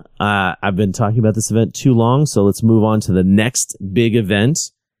see. I've been talking about this event too long, so let's move on to the next big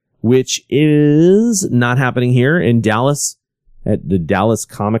event, which is not happening here in Dallas at the Dallas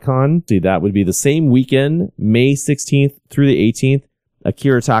Comic-Con. See, that would be the same weekend, May 16th through the 18th.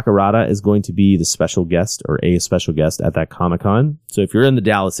 Akira Takarada is going to be the special guest or a special guest at that Comic-Con. So if you're in the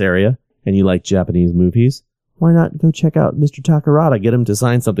Dallas area and you like Japanese movies, why not go check out Mr. Takarada? Get him to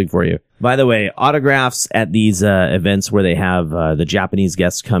sign something for you. By the way, autographs at these events where they have the Japanese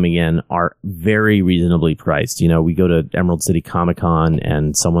guests coming in are very reasonably priced. We go to Emerald City Comic-Con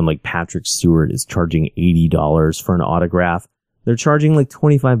and someone like Patrick Stewart is charging $80 for an autograph. They're charging like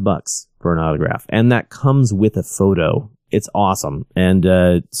 $25 for an autograph, and that comes with a photo. It's awesome.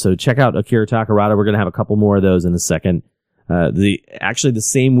 And so check out Akira Takarada. We're going to have a couple more of those in a second. The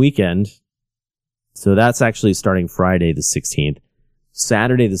same weekend. So that's actually starting Friday the 16th.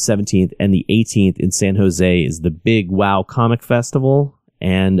 Saturday the 17th and the 18th in San Jose is the Big Wow Comic Festival.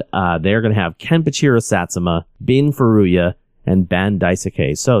 And they're going to have Kenpachiro Satsuma, Bin Furuya, and Ban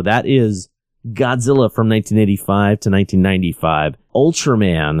Daisuke. So that is Godzilla from 1985 to 1995.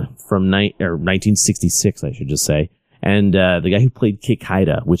 Ultraman from 1966, I should just say. And the guy who played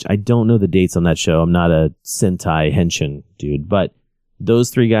Kikaider, which I don't know the dates on that show. I'm not a Sentai Henshin dude, but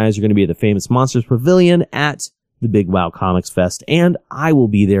those three guys are going to be at the Famous Monsters Pavilion at the Big Wow Comics Fest, and I will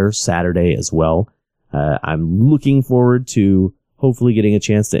be there Saturday as well. I'm looking forward to hopefully getting a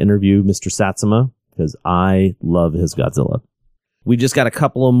chance to interview Mr. Satsuma, because I love his Godzilla. We just got a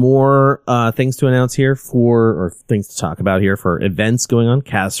couple of more things to announce here or things to talk about here for events going on,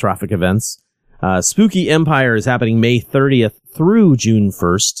 catastrophic events. Spooky Empire is happening May 30th through June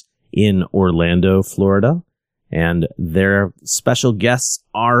 1st in Orlando, Florida. And their special guests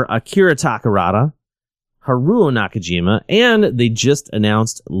are Akira Takarada, Haruo Nakajima, and they just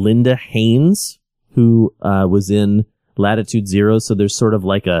announced Linda Haynes, who was in Latitude Zero. So there's sort of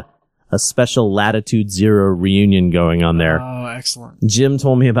like a special Latitude Zero reunion going on there. Oh, excellent. Jim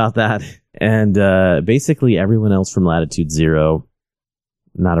told me about that. And basically everyone else from Latitude Zero,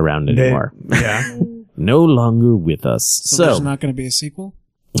 not around anymore. Yeah. No longer with us. So there's not going to be a sequel?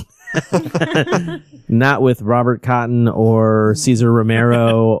 Not with Robert Cotton or Cesar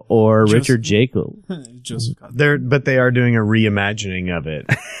Romero or Richard Jacob. Joseph. But they are doing a reimagining of it.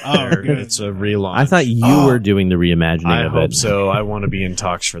 It's a relaunch. I thought you were doing the reimagining of I hope it. so. I want to be in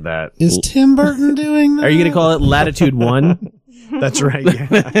talks for that. Is Tim Burton doing that? Are you going to call it Latitude 1? That's right. Yeah.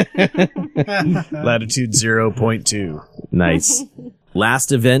 Latitude 0.2. Nice.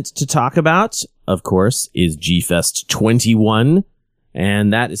 Last event to talk about, of course, is G-Fest 21.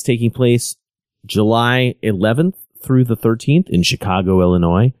 And that is taking place July 11th through the 13th in Chicago,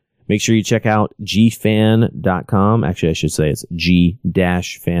 Illinois. Make sure you check out gfan.com. Actually, I should say it's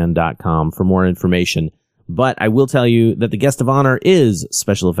g-fan.com for more information. But I will tell you that the guest of honor is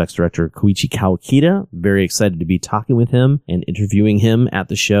special effects director Koichi Kawakita. Very excited to be talking with him and interviewing him at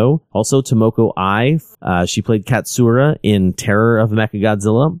the show. Also, Tomoko Ai. She played Katsura in Terror of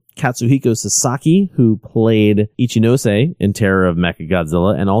Mechagodzilla. Katsuhiko Sasaki, who played Ichinose in Terror of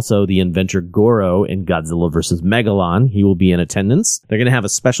Mechagodzilla, and also the inventor Goro in Godzilla vs. Megalon. He will be in attendance. They're going to have a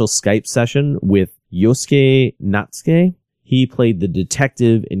special Skype session with Yosuke Natsuke. He played the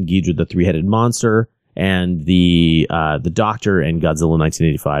detective in Ghidorah the Three-Headed Monster, and the doctor in Godzilla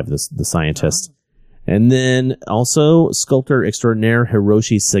 1985, the scientist. And then also sculptor extraordinaire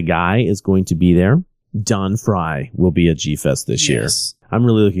Hiroshi Sagai is going to be there. Don Fry will be at G-Fest this year. I'm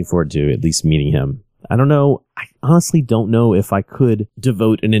really looking forward to at least meeting him. I don't know. I honestly don't know if I could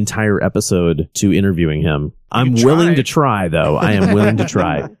devote an entire episode to interviewing him. I'm willing to try, though. I am willing to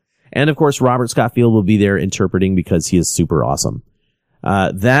try. And of course, Robert Scott Field will be there interpreting because he is super awesome.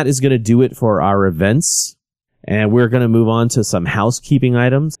 That is going to do it for our events. And we're going to move on to some housekeeping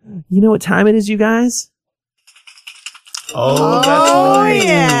items. You know what time it is, you guys? Oh, that's right.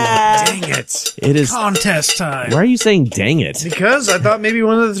 Yeah. Dang it. It is contest time. Why are you saying dang it? Because I thought maybe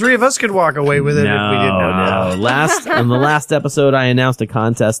one of the three of us could walk away with it if we didn't know. No. On the last episode, I announced a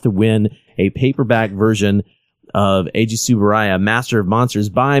contest to win a paperback version of Eiji Tsuburaya, Master of Monsters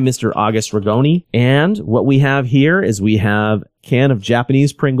by Mr. August Ragoni. And what we have here is we have a can of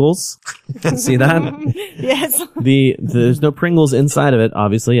Japanese Pringles. See that? Yes. There's no Pringles inside of it,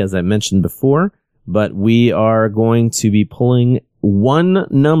 obviously, as I mentioned before. But we are going to be pulling one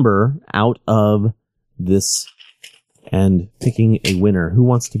number out of this and picking a winner. Who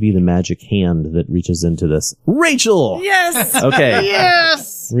wants to be the magic hand that reaches into this? Rachel! Yes! Okay.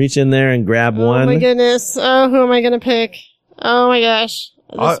 Yes! Reach in there and grab one. Oh my goodness. Oh, who am I going to pick? Oh my gosh.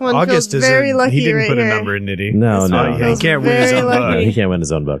 This one August feels very lucky. He didn't right put here. a number in, did he? No. He can't win his own book. No, he can't win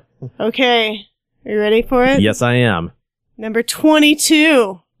his own book. Okay. Are you ready for it? Yes, I am. Number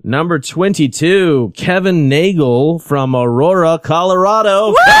 22. Number 22, Kevin Nagel from Aurora,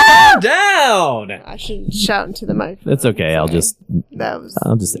 Colorado. Come down! I should shout into the mic. That's okay. I'll just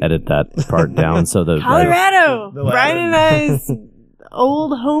edit that part down so that Colorado! Brian and I's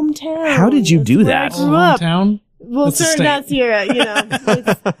old hometown. How did you do that? I grew up. Hometown? Well, It's a sir, state. not Sierra,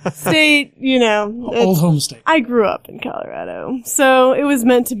 it's state, Old home state. I grew up in Colorado, so it was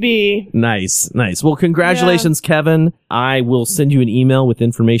meant to be. Nice. Well, congratulations, Kevin. I will send you an email with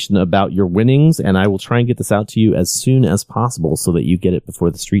information about your winnings, and I will try and get this out to you as soon as possible so that you get it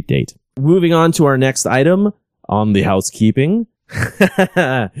before the street date. Moving on to our next item on the housekeeping.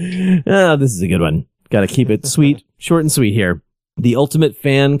 This is a good one. Got to keep it sweet, short and sweet here. The Ultimate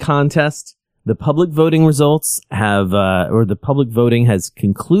Fan Contest. The public voting results the public voting has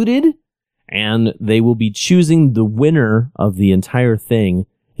concluded, and they will be choosing the winner of the entire thing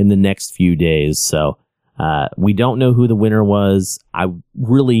in the next few days. So, we don't know who the winner was. I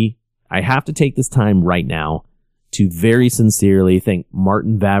have to take this time right now to very sincerely thank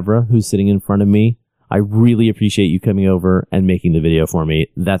Martin Vavra, who's sitting in front of me. I really appreciate you coming over and making the video for me.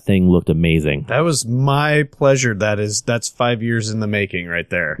 That thing looked amazing. That was my pleasure. That's 5 years in the making right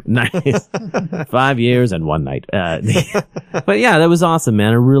there. Nice. 5 years and one night. But yeah, that was awesome,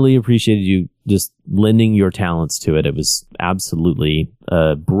 man. I really appreciated you just lending your talents to it. It was absolutely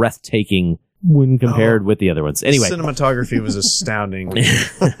breathtaking when compared with the other ones. Anyway. Cinematography was astounding.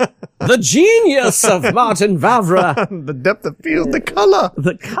 The genius of Martin Vavra. The depth of field, the color.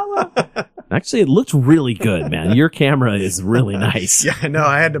 The color. Actually, it looked really good, man. Your camera is really nice. Yeah, I know.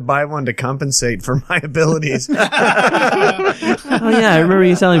 I had to buy one to compensate for my abilities. Oh, yeah. I remember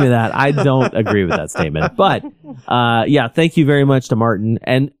you telling me that. I don't agree with that statement. But, yeah, thank you very much to Martin.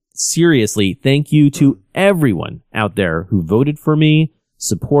 And seriously, thank you to everyone out there who voted for me,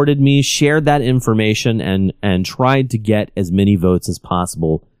 supported me, shared that information, and tried to get as many votes as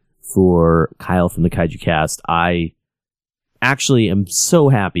possible for Kyle from the Kaiju Cast. I actually am so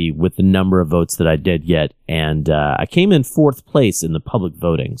happy with the number of votes that I did get, and I came in 4th place in the public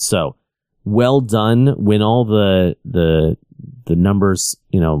voting. So well done. When all the the numbers,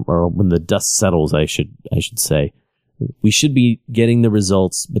 or when the dust settles, I should say, we should be getting the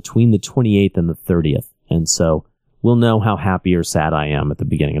results between the 28th and the 30th. And so we'll know how happy or sad I am at the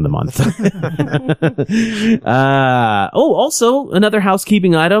beginning of the month. Also, another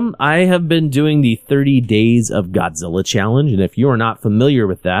housekeeping item. I have been doing the 30 Days of Godzilla challenge. And if you are not familiar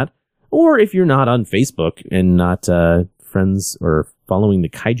with that, or if you're not on Facebook and not friends or following the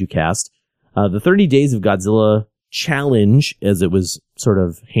Kaiju Cast, the 30 Days of Godzilla challenge, as it was sort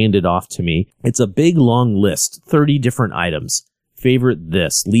of handed off to me, it's a big long list, 30 different items. Favorite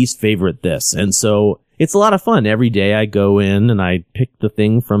this, least favorite this. And so it's a lot of fun. Every day I go in and I pick the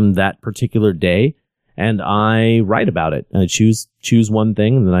thing from that particular day and I write about it. I choose one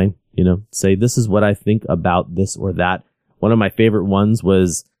thing and then I, say this is what I think about this or that. One of my favorite ones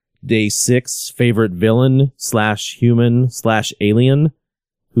was Day 6, favorite villain / human / alien.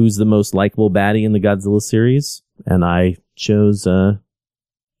 Who's the most likable baddie in the Godzilla series? And I chose Kenji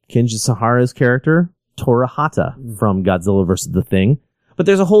Sahara's character, Torahata, from Godzilla vs. the Thing. But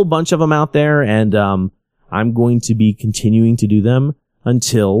there's a whole bunch of them out there, and I'm going to be continuing to do them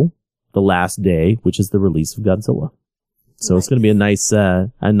until the last day, which is the release of Godzilla. So It's going to be a nice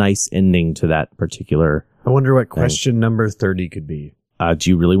ending to that particular. I wonder what question number 30 could be. Do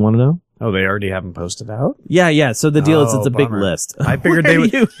you really want to know? Oh, they already haven't posted out? Yeah. So the deal is it's a big list. I figured they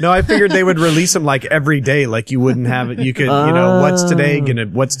would. No, I figured they would release them like every day. Like you wouldn't have it. You could,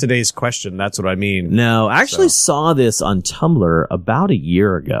 what's today's question? That's what I mean. No, I actually saw this on Tumblr about a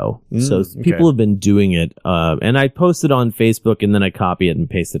year ago. So people have been doing it. And I posted on Facebook and then I copy it and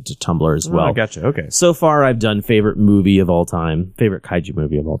paste it to Tumblr as well. I gotcha. Okay. So far I've done favorite movie of all time, favorite kaiju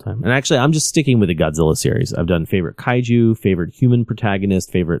movie of all time. And actually I'm just sticking with the Godzilla series. I've done favorite kaiju, favorite human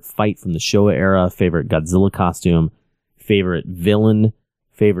protagonist, favorite fight from the Showa era, favorite Godzilla costume, favorite villain,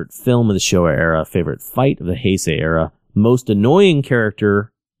 favorite film of the Showa era, favorite fight of the Heisei era, most annoying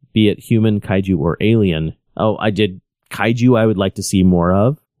character, be it human, kaiju, or alien. Oh, I did kaiju I would like to see more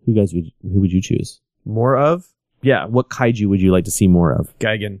of. Who would you choose? More of? Yeah, what kaiju would you like to see more of?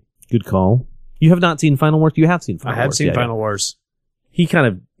 Gigan. Good call. You have not seen Final Wars? You have seen Final Wars. I have seen Final Wars. He kind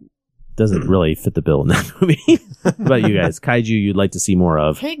of doesn't really fit the bill in that movie. What about you guys? Kaiju you'd like to see more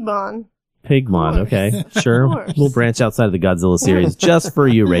of? Pigmon. Pigmon, okay. Sure. We'll branch outside of the Godzilla series just for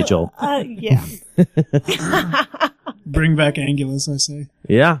you, Rachel. Yeah. Bring back Angulus, I say.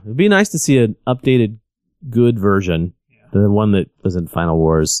 Yeah, it'd be nice to see an updated, good version. The one that was in Final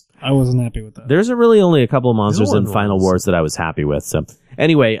Wars. I wasn't happy with that. There's really only a couple of monsters in Final Wars that I was happy with. So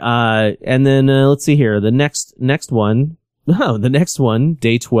anyway, and then let's see here. The next one,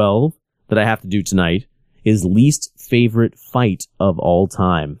 day 12 that I have to do tonight is least favorite fight of all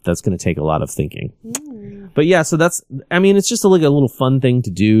time. That's going to take a lot of thinking. But yeah, so it's just like a little fun thing to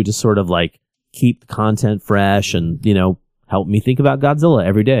do to sort of like keep the content fresh and, help me think about Godzilla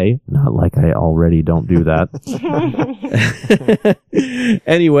every day. Not like I already don't do that.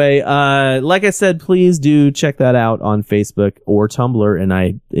 Anyway, like I said, please do check that out on Facebook or Tumblr.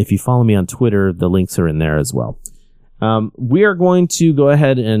 And if you follow me on Twitter, the links are in there as well. We are going to go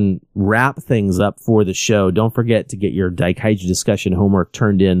ahead and wrap things up for the show. Don't forget to get your Daikaiju discussion homework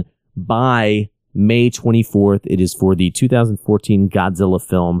turned in by May 24th. It is for the 2014 Godzilla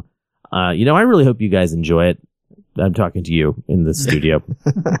film. I really hope you guys enjoy it. I'm talking to you in the studio.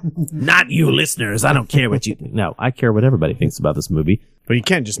 Not you listeners. I don't care what you think. No, I care what everybody thinks about this movie. But you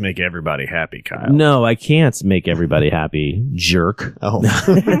can't just make everybody happy, Kyle. No, I can't make everybody happy, jerk. Oh.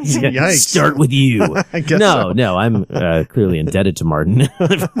 Yikes. Start with you. I guess so. I'm clearly indebted to Martin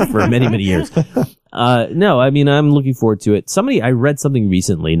for many, many years. I'm looking forward to it. I read something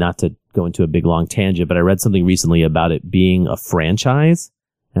recently, not to go into a big long tangent, but I read something recently about it being a franchise,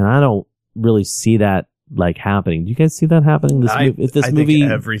 and I don't really see that happening. Do you guys see that happening? I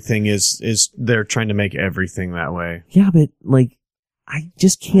think everything is they're trying to make everything that way. Yeah, but I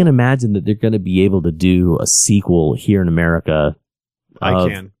just can't imagine that they're going to be able to do a sequel here in America. I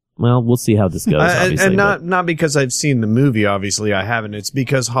can. Well, we'll see how this goes. Obviously, and not because I've seen the movie. Obviously, I haven't. It's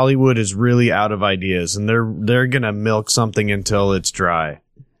because Hollywood is really out of ideas, and they're going to milk something until it's dry.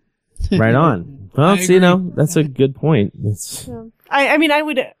 Right on. Well, that's a good point. I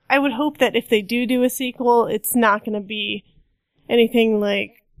would hope that if they do a sequel, it's not going to be anything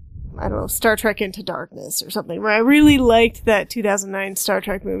like, I don't know, Star Trek Into Darkness or something, where I really liked that 2009 Star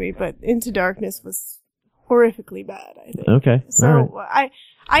Trek movie, but Into Darkness was horrifically bad, I think. Okay. So right.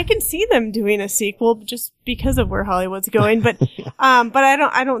 I can see them doing a sequel just because of where Hollywood's going, but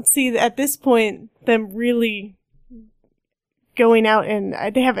I don't see at this point them really going out and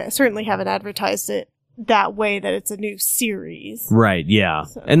certainly haven't advertised it that way that it's a new series. Right, yeah.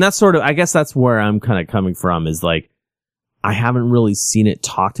 So. And that's I guess that's where I'm kind of coming from is I haven't really seen it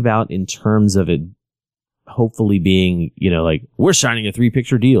talked about in terms of it hopefully being, like, we're signing a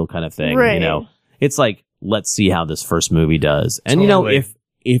 3-picture deal kind of thing. Right. It's like, let's see how this first movie does. And, Totally.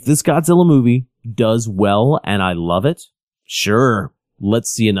 if this Godzilla movie does well and I love it, sure,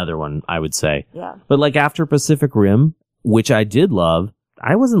 let's see another one, I would say. Yeah. But like after Pacific Rim, which I did love,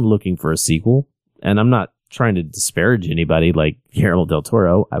 I wasn't looking for a sequel. And I'm not trying to disparage anybody like Guillermo del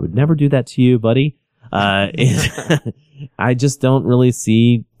Toro. I would never do that to you, buddy. I just don't really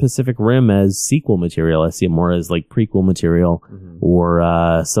see Pacific Rim as sequel material. I see it more as like prequel material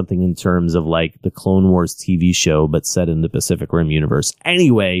or something in terms of like the Clone Wars TV show, but set in the Pacific Rim universe.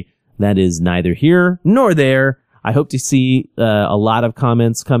 Anyway, that is neither here nor there. I hope to see a lot of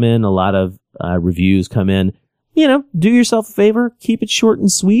comments come in, a lot of reviews come in. Do yourself a favor. Keep it short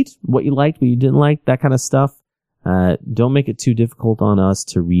and sweet. What you liked, what you didn't like, that kind of stuff. Don't make it too difficult on us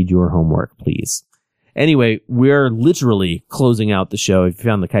to read your homework, please. Anyway, we're literally closing out the show. If you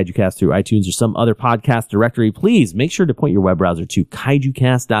found the Kaiju Cast through iTunes or some other podcast directory, please make sure to point your web browser to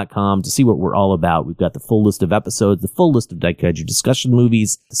kaijucast.com to see what we're all about. We've got the full list of episodes, the full list of Daikaiju discussion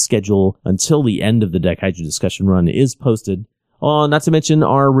movies. The schedule until the end of the Daikaiju discussion run is posted. Not to mention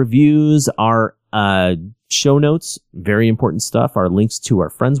our reviews, our show notes, very important stuff, our links to our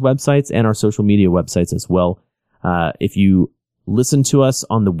friends' websites and our social media websites as well. If you listen to us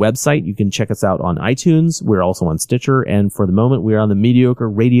on the website, you can check us out on iTunes. We're also on Stitcher. And for the moment, we're on the Mediocre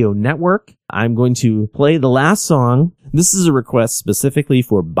Radio Network. I'm going to play the last song. This is a request specifically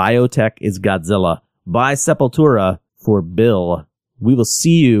for Biotech is Godzilla by Sepultura for Bill. We will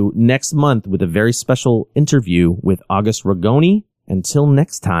see you next month with a very special interview with August Ragoni. Until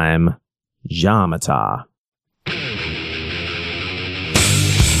next time, Jamata.